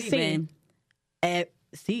everybody's leaving. They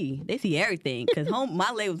see everything because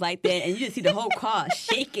my leg was like that, and you just see the whole car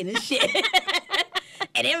shaking and shit.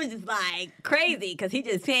 And it was just crazy because he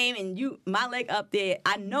just came and my leg up there.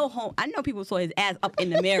 I know people saw his ass up in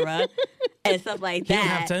the mirror and stuff like He that. don't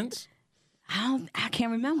have tents? I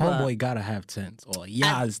can't remember. Homeboy gotta have tents. Or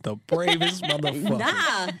is the bravest motherfucker.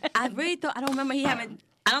 Nah, I don't remember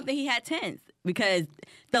I don't think he had tents because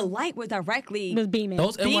the light was directly. It was beaming.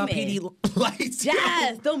 Those Beaming. NYPD lights.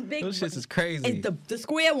 Yes, them big. Those shits is crazy. It's the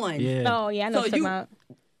square one. Yeah. Oh, yeah, I know So what you're talking about.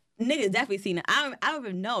 Niggas definitely seen it. I don't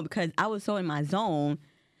even know because I was so in my zone.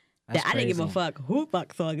 that I didn't give a crazy. fuck who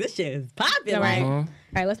fuck song. This shit is popular. All right. Mhm. All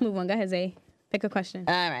right, let's move on. Go ahead, Zay. Pick a question.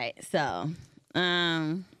 All right. So,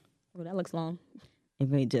 Oh, that looks long. if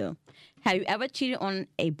we do, have you ever cheated on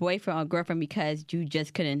a boyfriend or girlfriend because you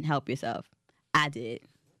just couldn't help yourself? I did.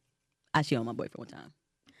 I cheated on my boyfriend one time.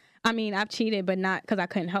 I mean, I've cheated, but not because I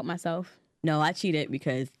couldn't help myself. No, I cheated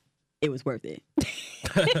because it was worth it.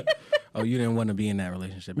 Oh, you didn't want to be in that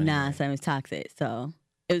relationship anyway. Nah, so it was toxic. So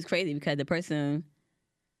it was crazy because the person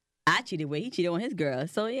I cheated with, he cheated on his girl.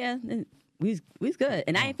 So yeah, we was good,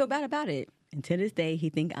 and I didn't feel bad about it. And to this day, he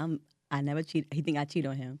think I never cheat. He think I cheat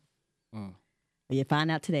on him. Mm. But you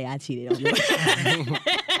find out today I cheated on you.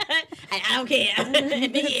 And I don't care.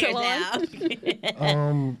 It's been years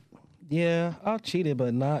now. Yeah, I cheated,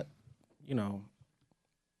 but not,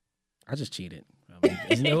 I just cheated. I mean,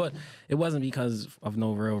 you know what? It wasn't because of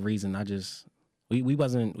no real reason. I just we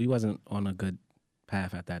wasn't on a good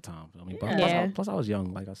path at that time. I mean, but Yeah. plus I was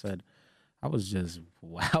young. Like I said, I was just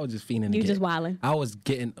fiending. You just wilding. I was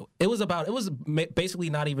getting. It was basically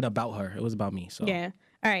not even about her. It was about me. So Yeah.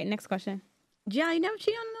 All right, next question. John, you never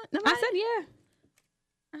cheated on nobody? I said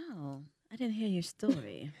yeah. Oh, I didn't hear your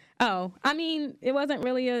story. Oh, I mean,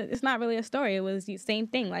 it's not really a story. It was the same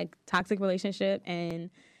thing, like toxic relationship, and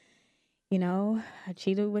I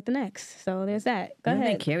cheated with the next. So there's that. Go You ever been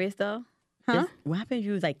ahead. curious though? Huh? What happened if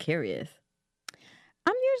you was like curious?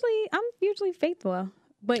 I'm usually faithful,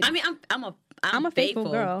 but I mean, I'm a faithful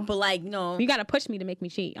girl. but like no. you gotta push me to make me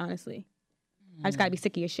cheat. Honestly, I just gotta be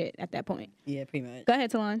sick of your shit at that point. Yeah, pretty much. Go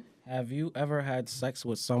ahead, Talon. have you ever had sex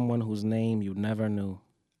with someone whose name you never knew?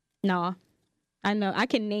 No, I know I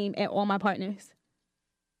can name all my partners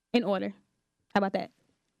in order. How about that?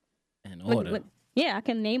 In Look- order. look- yeah, I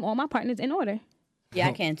can name all my partners in order. Yeah,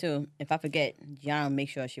 I can too. If I forget, John, make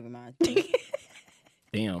sure she reminds me.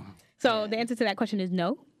 Damn. So the answer to that question is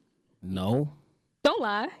no. No. Don't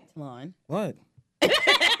lie. Come on, What?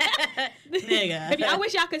 nigga. I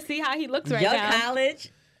wish y'all could see how he looks right Your now.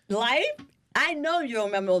 college life. I know you don't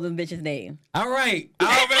remember all them bitches' names. All right.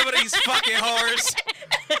 I remember these fucking whores.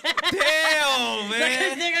 Damn,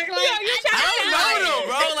 man. I don't know them,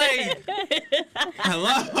 bro. Like,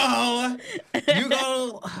 hello. You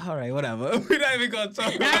go. All right, whatever. We're not even gonna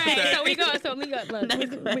talk about All right, that. so we go.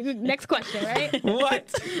 Look, next question, right? What?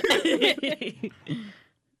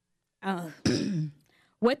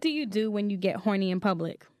 What do you do when you get horny in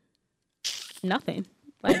public? Nothing.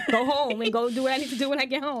 Like go home and go do what I need to do when I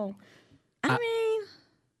get home. I mean,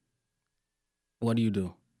 What do you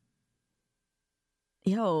do?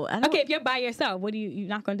 yo, I don't. Okay, if you're by yourself, what do you're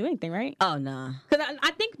not gonna do anything, right? Oh nah. Because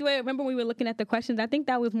I think remember we were looking at the questions. I think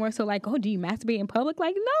that was more so like, oh, do you masturbate in public?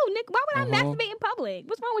 Like, no, Nick, why would I masturbate in public?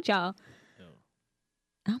 What's wrong with y'all?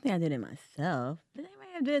 I don't think I did it myself. Did anybody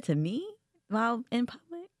ever do it to me while in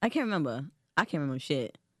public? I can't remember. I can't remember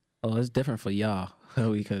shit. Oh, it's different for y'all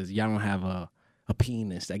because y'all don't have a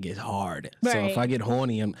penis that gets hard. So Right. if I get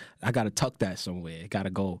horny, I gotta tuck that somewhere. It gotta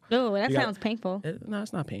go. Oh, that You got- sounds painful. No,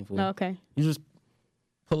 it's not painful. Oh, okay, You just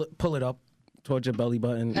pull it up towards your belly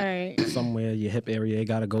button. all right, Somewhere, your hip area. It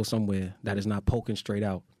gotta go somewhere that is not poking straight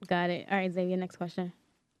out. got it. All right, Xavier, next question.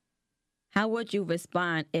 How would you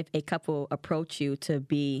respond if a couple approach you to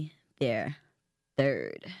be their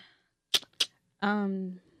third?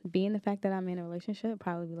 Being the fact that I'm in a relationship,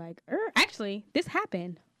 probably be like, actually, this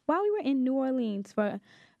happened while we were in New Orleans for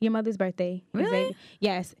your mother's birthday. Really? Xavier.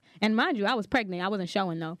 Yes. And mind you, I was pregnant. I wasn't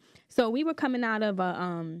showing though. So we were coming out of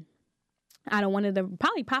one of the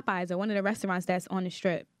probably Popeyes or one of the restaurants that's on the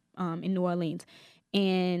strip in New Orleans,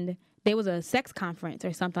 and there was a sex conference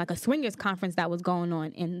or something, like a swingers conference that was going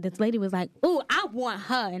on, and this lady was like, "Ooh, I want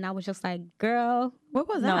her," and I was just like, "Girl, What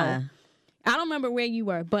was no." that? I don't remember where you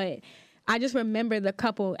were, but I just remember the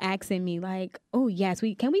couple asking me like, "Oh yes,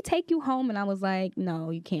 can we take you home?" And I was like, "No,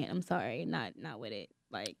 you can't. I'm sorry, not with it."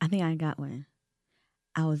 Like, I think I got one.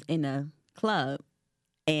 I was in a club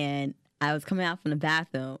and I was coming out from the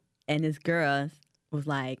bathroom and this girl was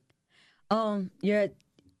like, "Oh, your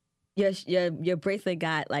bracelet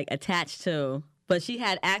got like attached to," but she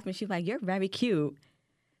had asked me, she's like, "You're very cute."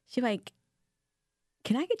 She's like,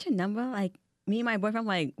 "Can I get your number?" Like me and my boyfriend, I'm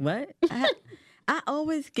like, "What?" I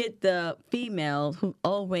always get the females who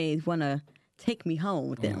always want to take me home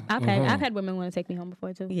with them. I've had women want to take me home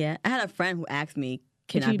before too. Yeah, I had a friend who asked me,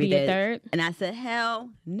 "Can Could I you be be a their third? And I said, "Hell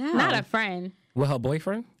no." Not a friend. With her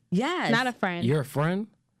boyfriend? Yes. Not a friend. You're a friend?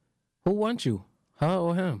 Who wants you? Her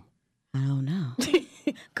or him? I don't know.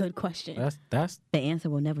 Good question. That's The answer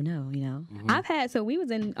we'll never know, you know. I've had, so we was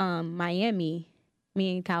in Miami,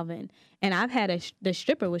 me and Calvin, and I've had the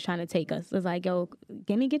stripper was trying to take us. It was like, "Yo,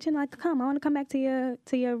 get you like, come, I want to come back to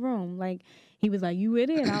your room." Like he was like, "You with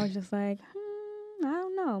it?" And I was just like, I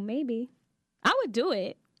don't know. Maybe I would do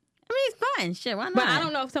it. I mean, it's fun. Shit, why not? But I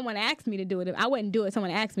don't know if someone asked me to do it. I wouldn't do it if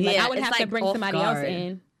someone asked me. Like, Yeah, I would it's have to like bring off somebody else guard.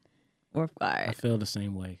 in. Off I guard. feel the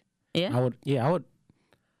same way. Yeah. I would,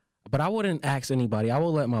 but I wouldn't ask anybody. I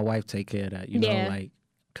will let my wife take care of that. You know, Yeah. like,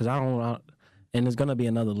 cause and there's gonna be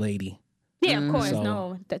another lady. Yeah, of course. So-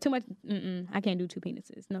 No, too much. I can't do 2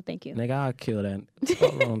 penises. No, thank you. Nigga, I'll kill that. What's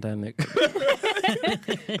wrong with that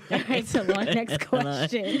nigga? All right, so on, next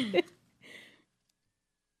question.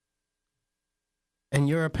 In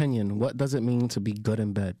your opinion, what does it mean to be good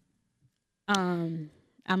in bed?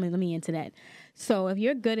 Let me into that. So if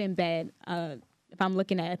you're good in bed, if I'm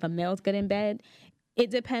looking at if a male's good in bed, it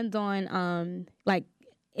depends on like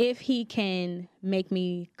if he can make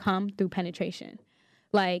me come through penetration.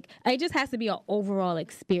 Like it just has to be an overall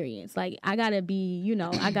experience. Like I gotta be,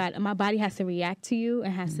 my body has to react to you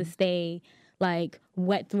and has to stay like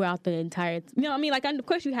wet throughout the entire. You know what I mean? Like of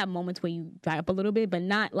course you have moments where you dry up a little bit, but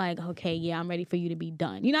not like okay, yeah, I'm ready for you to be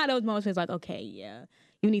done. You know how those moments where it's like okay, yeah,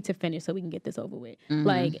 you need to finish so we can get this over with.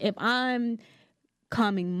 Like if I'm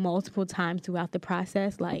coming multiple times throughout the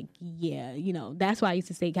process, like, yeah, that's why I used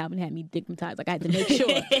to say Calvin had me digmatized. Like, I had to make sure.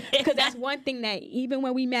 Because that's one thing that, even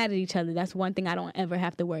when we mad at each other, that's one thing I don't ever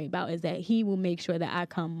have to worry about is that he will make sure that I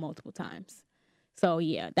come multiple times. So,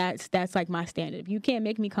 yeah, that's like my standard. If you can't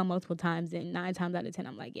make me come multiple times, then 9 times out of 10,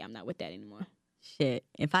 I'm like, yeah, I'm not with that anymore. Shit.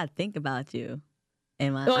 If I think about you,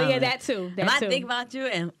 that too. If I think about you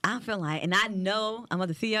and I feel like, and I know I'm about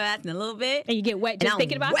to see your ass in a little bit. And you get wet just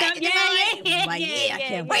thinking about something? Yeah. Like, I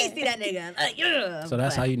can't wait to see that nigga. Like, yeah. So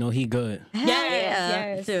that's how you know he good.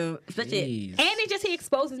 Yes. So, especially, Jeez. And it just, he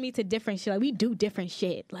exposes me to different shit. Like, we do different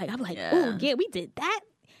shit. Like, I'm like, oh, yeah, we did that.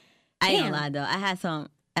 I ain't Damn. gonna lie though. I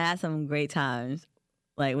had some great times,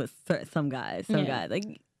 like with some guys.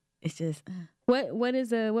 Like it's just. What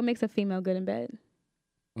makes a female good in bed?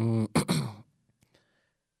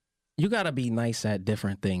 You gotta be nice at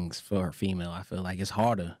different things for a female. I feel like it's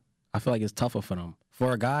harder. I feel like it's tougher for them.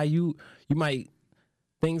 For a guy, you might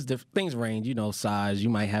things range. Size. You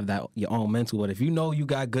might have that your own mental. But if you know you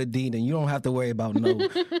got good D, then you don't have to worry about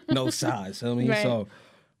no size. Feel me? Right. So,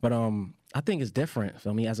 but I think it's different.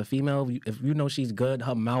 Feel me? As a female, if you know she's good,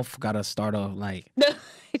 her mouth gotta start off like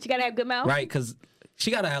She gotta have good mouth, right, because she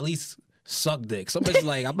gotta at least suck dick. Somebody's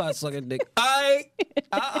like, I'm not sucking dick.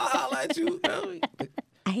 I'll let you.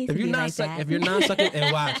 I hate to If you're be not like that. if you're not sucking,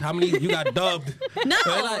 and watch how many you got dubbed. No.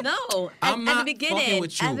 I'm At not the beginning, fucking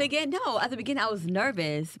with you. At the beginning, I was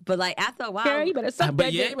nervous, but like after a while, girl, you better suck But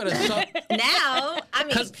that yeah, dick. you better suck. now, I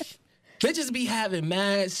mean, Cause bitches be having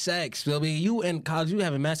mad sex. Feel me? You in college, you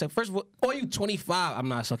having mad sex. First of all, you 25. I'm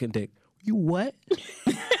not sucking dick. You what?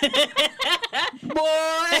 Boy.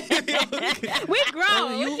 We're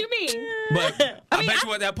grown. What you mean? But I bet you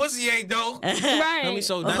what that pussy ain't though. Right. I mean,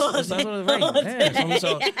 so that's what it's right. Yeah,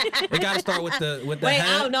 so it gotta start with the wait,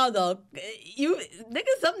 head. I don't know though.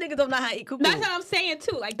 Some niggas don't know how to eat cuckoo. That's what I'm saying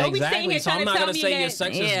too. Like, don't be sitting Exactly. here So trying I'm to not tell gonna me say that. your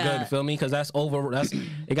sex is Yeah. good. Feel me? Because that's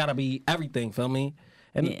it gotta be everything. Feel me?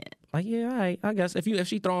 And Yeah. like, yeah, all right. I guess if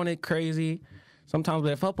she throwing it crazy, sometimes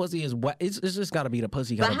if her pussy is wet, it's just gotta be the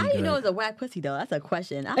pussy. But Gotta how be do you good. know it's a whack pussy though? That's a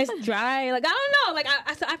question. It's dry. Like, I don't know. Like,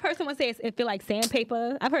 I've heard someone say it feel like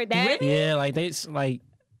sandpaper. I've heard that. Really? Yeah, like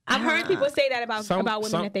I've heard people say that about Some-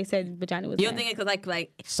 women that they said vagina was. You don't bad. think it's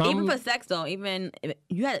like Some- even for sex though, even if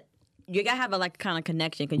you gotta have a like kind of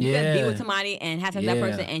connection because you gotta be Yeah. with somebody and have sex with that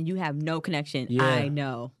Yeah. person and you have no connection. Yeah. I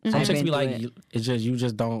know. Some I've chicks been be through like, it. it's just you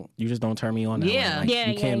just don't turn me on. That way. Yeah. Like, Yeah,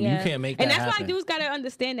 you can't yeah. you can't make that and that's happen. why dudes gotta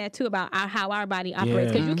understand that too about how our body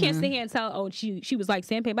operates. Because you can't sit here and tell, oh, she was like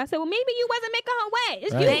sandpaper. I said, well, maybe you wasn't making her wet.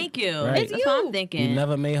 It's Right. you. Thank you. Right. That's what I'm You. thinking. You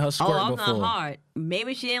never made her squirt I'm before. not hard.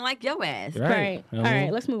 Maybe she didn't like your ass. Right. Mhm. All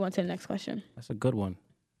right. Let's move on to the next question. That's a good one.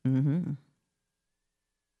 Mm-hmm.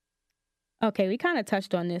 Okay, we kind of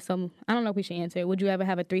touched on this, so I don't know if we should answer it. Would you ever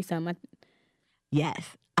have a threesome?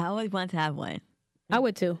 Yes, I always wanted to have one. I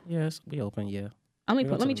would too. Yes, we open. Yeah. Let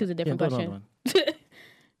me choose a different do another question. one.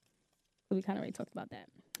 We kind of already talked about that.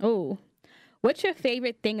 Oh, what's your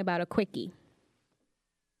favorite thing about a quickie?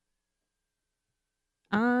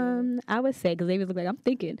 I would say because they was like I'm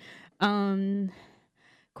thinking,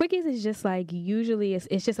 quickies is just like usually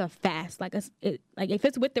it's just a fast like like if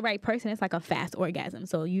it's with the right person it's like a fast orgasm.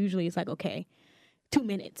 So usually it's like okay, 2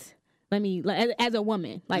 minutes. Let me as a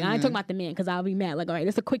woman like I ain't talking about the men because I'll be mad like all right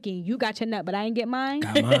it's a quickie you got your nut but I ain't get mine.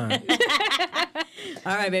 Got mine.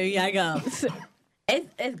 All right, baby, I go.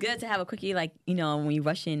 It's good to have a quickie, like, when you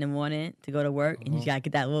rush in the morning to go to work and you just gotta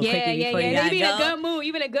get that little Yeah, quickie yeah, before you yeah. gotta You be in go. a good mood.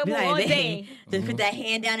 You been in a good Be mood like, all babe, day. just put that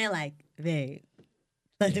hand down there like, babe,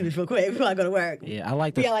 let's do this real quick before I go to work. Yeah, I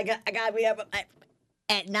like Be the like, I gotta be up.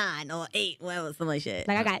 at 9 or 8, whatever, some like shit.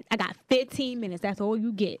 Like I got 15 minutes. That's all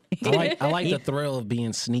you get. I like the thrill of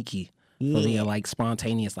being sneaky. For me, or like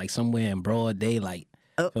spontaneous, like somewhere in broad daylight.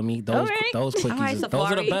 For me, those quickies, right,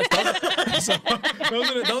 those are the Safari. best.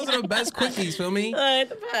 Those are the best quickies for me.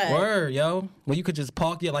 Word, yo. When you could just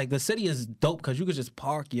park your, like, the city is dope because you could just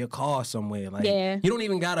park your car somewhere. Like, Yeah. you don't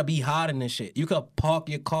even gotta be hiding this shit. You could park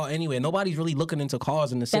your car anywhere. Nobody's really looking into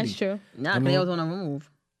cars in the city. That's true. Nah, they was on the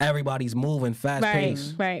move. Everybody's moving fast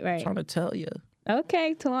paced. Right. Trying to tell you.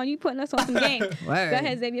 Okay, Talon, you putting us on some game. Go Word.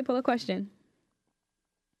 ahead, Xavier, pull a question.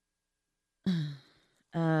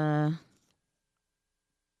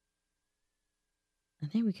 I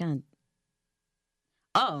think we kind of.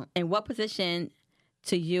 Oh, in what position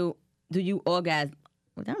do you orgasm?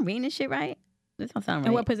 Was I reading this shit right? This don't sound right.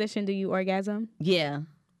 In what position do you orgasm? Yeah.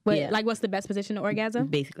 What, Yeah. Like, what's the best position to orgasm?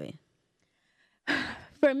 Basically.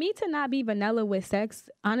 For me to not be vanilla with sex,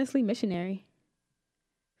 honestly, missionary.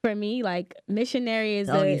 For me, like, missionary is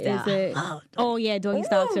Doggy a style. oh yeah, doggy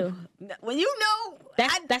style Ooh. too. When you know.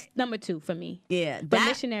 That's number 2 for me. Yeah. But That,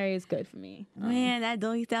 missionary is good for me. man, that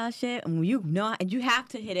doggy style shit. You know, and you have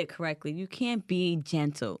to hit it correctly. You can't be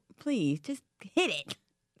gentle. Please, just hit it. So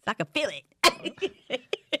I can feel it.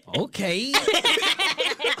 Okay. okay.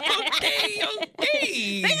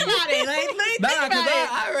 Think about it. Like, think Nah, about cause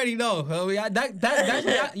it. I already know.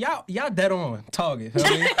 Y'all dead on target.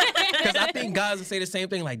 Because I think guys will say the same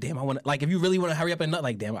thing. Like, damn, I want to. Like, if you really want to hurry up and nut,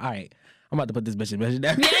 like, damn, all right, I'm about to put this bitch in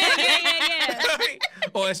missionary. Yeah.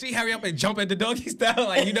 Or if she hurry up and jump at the doggy style,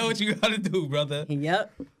 like, you know what you gotta do, brother.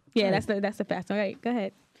 Yep. Yeah, that's the fast one. All right, go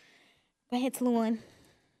ahead. Go ahead, Talon.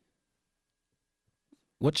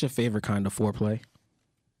 What's your favorite kind of foreplay?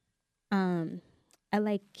 I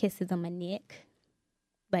like kisses on my neck.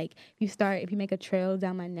 Like, if you make a trail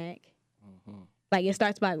down my neck, like it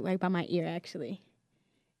starts by my ear actually,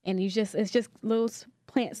 and it's just little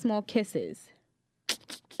plant small kisses.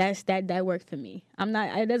 That works for me.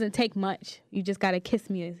 It doesn't take much. You just gotta kiss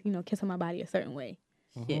me, kiss on my body a certain way.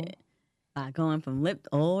 Yeah. Going from lip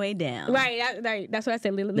all the way down. Right. That's what I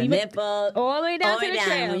said. The Leave lip it up. all the way down all the to way the down.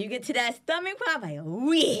 trail. When you get to that stomach part, I'm like,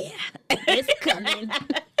 oh yeah. It's coming.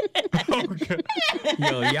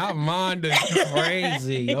 Yo, y'all mind is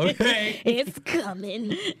crazy, okay? It's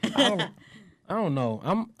coming. I don't know.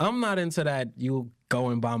 I'm not into that you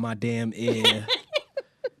going by my damn ear.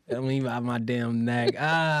 I mean by my damn neck.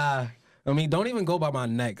 Don't even go by my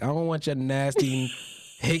neck. I don't want your nasty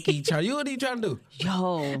hickey try. What are you trying to do?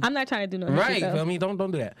 Yo. I'm not trying to do no Right. shit, though. I mean, don't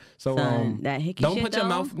do that. So Son, that hickey don't shit, put your though?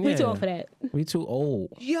 mouth. We too yeah. old for that. We too old.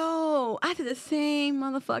 Yo, I did the same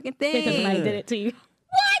motherfucking thing. Because somebody did it to you.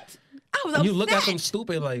 What? I was upset. You look at them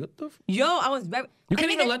stupid like what the Yo, I was very. You can't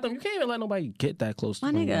Hey, even nigga, let them. You can't even let nobody get that close to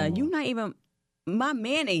My them. nigga, no you more. not even. My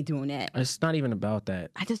man ain't doing that. It's not even about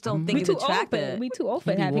that. I just don't think We it's too old for attractive. it. We too old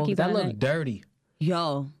for You be having walking- hickeys that on look that. dirty.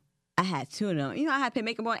 Yo, I had 2 of them. You know, I had to pay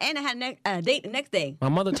makeup on, and I had a date the next day. My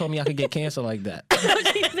mother told me I could get cancer like that.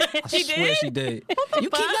 I swear she did. You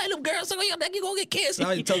keep letting them girls suck on your neck, you gonna get cancer.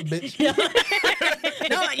 I ain't tell the bitch.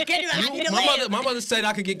 No, you can't do that. I need to live. My mother said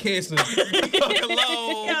I could get cancer.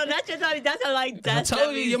 Hello. Yo, that's like I that's.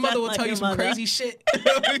 told you, your mother will tell you some crazy shit.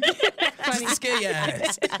 Just to scare your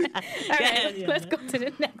ass. All right, Yeah. let's go to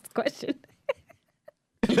the next question.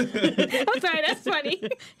 I'm sorry, that's funny.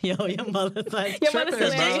 Yo, your mother's like. Your mother's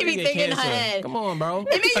Tripping, bro. hilarious. She be You get thinking in her cancer. head. Come on, bro. It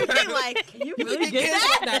made you think like, can you really You get cancer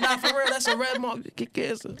that? like that. Nah, for real, that's a red mark. You get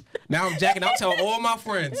cancer. Now I'm jacking. I'm telling all my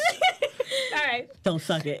friends. All right. Don't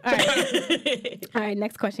suck it. All right,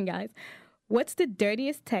 next question, guys. What's the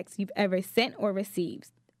dirtiest text you've ever sent or received?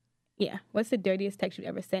 Yeah, what's the dirtiest text you've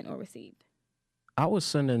ever sent or received? I was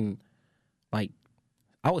sending, like,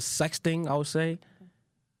 I was sexting, I would say,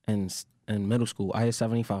 in middle school. I had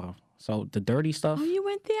 75. So the dirty stuff. Oh, you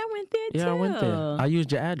went there? I went there too. Yeah, I went there. I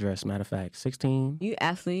used your address, matter of fact, 16. You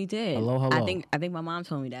absolutely did. Hello. I think my mom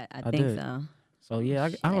told me that. I think did. so. So yeah,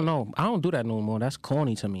 I don't know. I don't do that no more. That's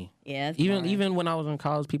corny to me. Yeah. it's Even boring. even when I was in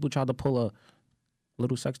college, people tried to pull a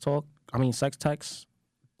little sex text.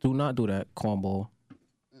 Do not do that, cornball.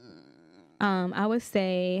 I would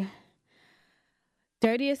say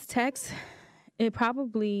dirtiest text. It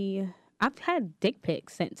probably I've had dick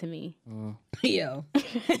pics sent to me. Yo,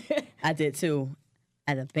 I did too,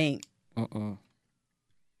 at a bank. Uh-uh.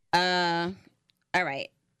 All right.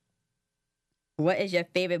 What is your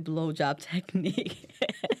favorite blowjob technique?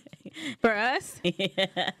 For us, Yeah.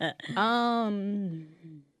 I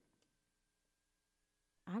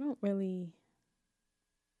don't really.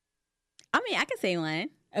 I mean, I can say one.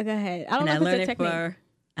 Go ahead. I don't And know I if it's learned a it technique.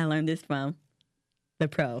 I learned this from the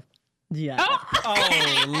pro. Yeah.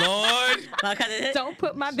 Oh Lord. My cousin, Don't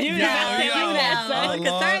put my business know, out there you like know. that, son.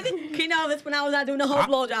 Oh, Lord. you know, this when I was not doing the whole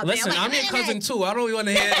blowjob Listen, thing. I'm your cousin too. I don't want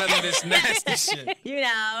to hear none of this nasty shit. You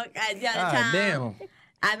know, the other God time, damn.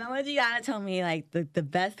 I remember Gianna told me like the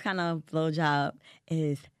best kind of blowjob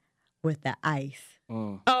is with the ice.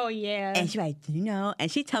 Oh yeah. And she like, you know, and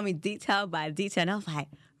she told me detail by detail, and I was like,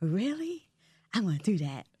 really? I'm gonna do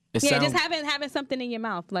that. It Yeah, sound, just having something in your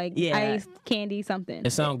mouth, like Yeah. ice, candy, something. it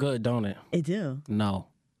sound good, don't it? It do. No.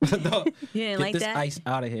 Don't- You didn't Get like this that? ice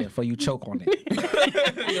out of here before you choke on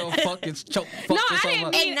it. Yo, fuck this choke. Fuck No, this I over.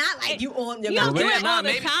 didn't mean- And not like you on your You don't do Yeah, it nah, all the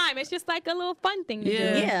maybe- time. It's just like a little fun thing to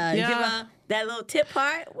Yeah. do. Yeah, Yeah. give her that little tip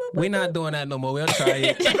part. We're not doing that no more. We'll try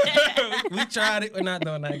it. We tried it. We're not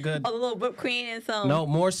doing that good. A little whipped cream and some. No,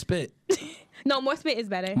 more spit. No, more spit is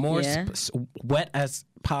better. More Yeah. wet as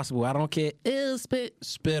possible. I don't care. Ew, spit.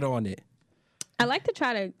 Spit on it. I like to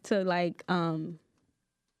try to like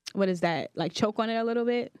what is that? Like choke on it a little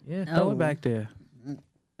bit. Yeah, throw Oh. it back there.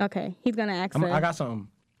 Okay, he's gonna ask. I got something.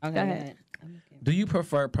 Okay, Go ahead. Do you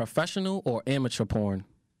prefer professional or amateur porn?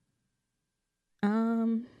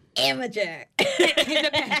 Amateur. It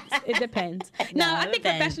depends. It depends. No, No, I it think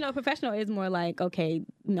depends. professional is more like, okay,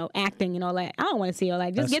 acting and all that. I don't want to see all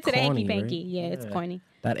that. Just That's get to the hanky corny, panky. right? Yeah, it's corny.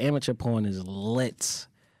 That amateur porn is lit.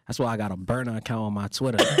 That's why I got a burner account on my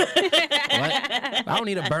Twitter. What? I don't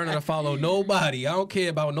need a burner to follow nobody. I don't care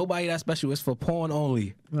about nobody that special. It's for porn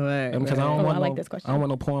only. Right. Because I don't Oh, want I like no, this question. I don't want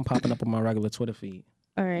no porn popping up on my regular Twitter feed.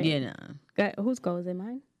 All right. You know. Whose goal is it?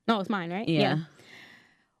 Mine? No, it's mine, right? Yeah.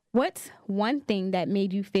 What's one thing that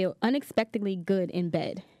made you feel unexpectedly good in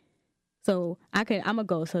bed? So I'm gonna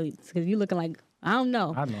go. So because you looking like I don't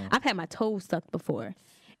know. I know. I've had my toes sucked before,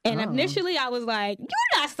 and initially I was like,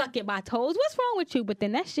 "You're not sucking my toes. What's wrong with you?" But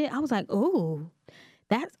then that shit, I was like, "Ooh,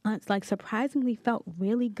 that's like surprisingly felt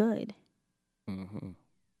really good."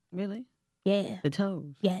 Really? Yeah. The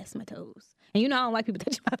toes. Yes, my toes. And you know I don't like people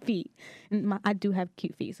touching my feet. And I do have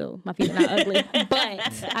cute feet, so my feet are not ugly.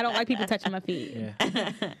 But I don't like people touching my feet.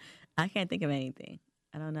 Yeah. I can't think of anything.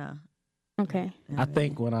 I don't know. Okay. I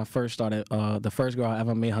think when I first started, the first girl I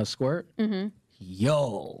ever made her squirt,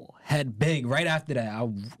 yo, head big. Right after that,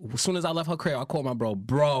 as soon as I left her crib, I called my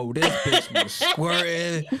bro, this bitch was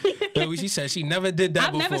squirting. Yo, she said she never did that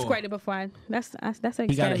I've before. never squirted before. That's an He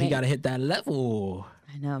experiment. gotta hit that level.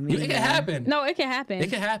 I know. Me It can happen. No, it can happen. It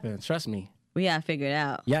can happen. Trust me. We gotta figure it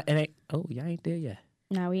out. Yeah, it ain't. Oh, y'all ain't there yet.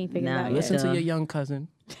 No, we ain't figured it Nah, out yet. Listen to So- your young cousin.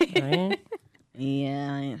 Right?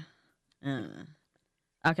 Yeah.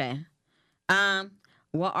 Okay.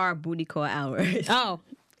 What are booty call hours? Oh,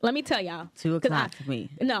 let me tell y'all. 2 'Cause o'clock for me.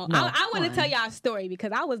 No, I want to one. tell y'all a story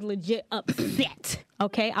because I was legit upset.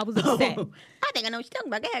 Okay, I was upset. I think I know what you're talking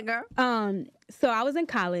about. Go ahead, girl. So I was in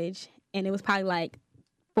college, and it was probably like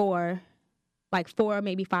 4,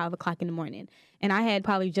 maybe 5 o'clock in the morning. And I had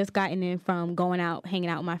probably just gotten in from going out, hanging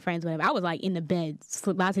out with my friends, whatever. I was like in the bed,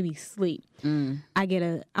 about to be asleep. I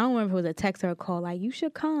don't remember if it was a text or a call, like, you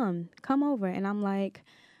should come over. And I'm like,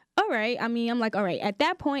 all right. All right. At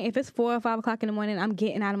that point, if it's 4 or 5 o'clock in the morning, I'm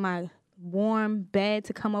getting out of my warm bed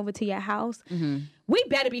to come over to your house. We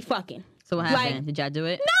better be fucking. So what Like- happened? Did y'all do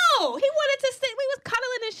it? No, he wanted to sit. We was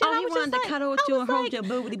cuddling and shit. Oh, I he was wanted just to cuddle with you and hold like, your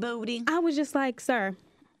booty. I was just like, sir,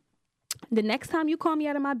 the next time you call me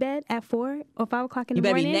out of my bed at 4 or 5 o'clock in the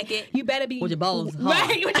better be morning, naked you better be with your balls hard.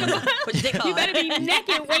 right. With your balls. With your dick You hard. better be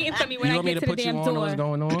naked waiting for me when You I want me get to to the put you damn on door. what's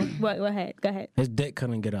going on? What? Go ahead. Go ahead. His dick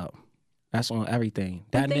couldn't get up. That's on everything.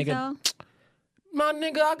 That You think nigga. so? My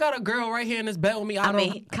nigga, I got a girl right here in this bed with me. I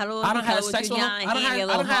mean, cuddle don't with have you, sex with her. John, I don't he ain't have, get a I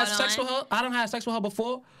little don't have hard sex on. with her. I don't have sex with her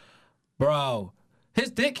before. Bro,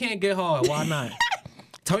 his dick can't get hard. Why not?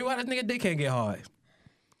 Tell me why this nigga dick can't get hard.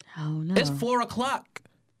 Oh no. It's 4 o'clock.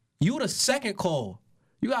 You the second call.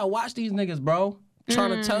 You gotta watch these niggas, bro.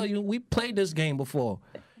 Trying to tell you, we played this game before.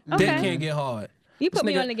 Dick Okay. can't get hard. You put This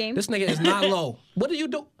me nigga- on the game. This nigga is not low. What do?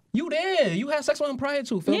 You there. You had sex with him prior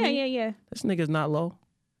to, feel me? Yeah. This nigga's not low.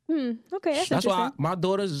 Okay, that's That's why interesting. my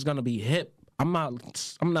daughters is gonna be hip. I'm not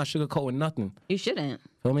sugarcoating nothing. You shouldn't.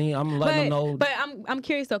 Feel me? I'm letting them know. But I'm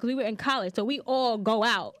curious though, because we were in college, so we all go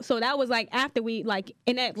out. So that was like after we like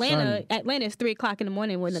in Atlanta. Son. Atlanta is 3 o'clock in the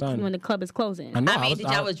morning when Son. the club is closing. I know. I mean, did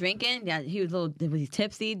y'all I was drinking? Yeah, he was a little. Was he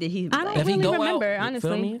tipsy? Did he? I don't if he really go remember, out,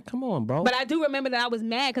 honestly. Feel me? Come on, bro. But I do remember that I was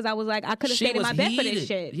mad because I was like, I could have She stayed in was my bed for heated. this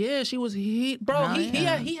shit. Yeah, she was heat, bro. Oh,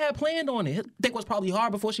 He had planned on it. His dick was probably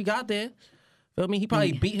hard before she got there. Feel me? He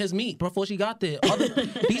probably beat his meat before she got there.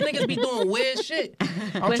 These niggas be doing weird shit. I'm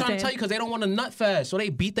trying Listen. to tell you because they don't want to nut fast. So they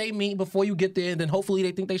beat their meat before you get there, and then hopefully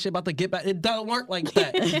they think they shit about to get back. It doesn't work like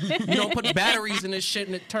that. You don't put batteries in this shit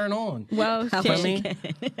and it turn on. Well, Feel shit. me?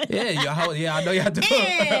 Yeah, I know y'all do.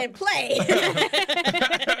 And play.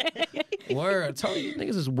 Word. I told you,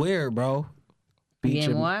 niggas is weird, bro. Yeah,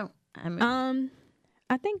 more. I mean,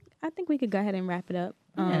 I think we could go ahead and wrap it up.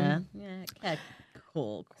 yeah.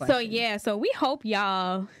 Cool question. So we hope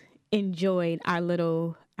y'all enjoyed our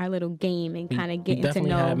little game and kind of getting to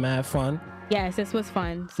definitely know. had mad fun. Yes, this was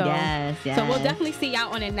fun. So Yes. So we'll definitely see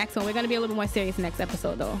y'all on the next one. We're gonna be a little more serious next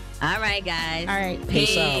episode, though. All right, guys. All right.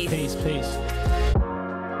 Peace out. Peace.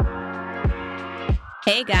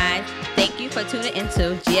 Hey guys, thank you for tuning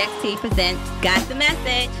into GXT Presents Got the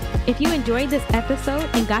Message. If you enjoyed this episode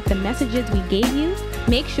and got the messages we gave you,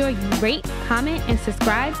 make sure you rate, comment, and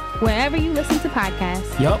subscribe wherever you listen to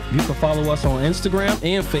podcasts. Yup, you can follow us on Instagram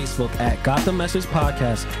and Facebook at Got the Message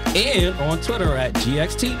Podcast and on Twitter at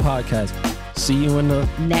GXT Podcast. See you in the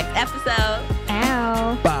Next episode.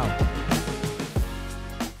 Ow. bow.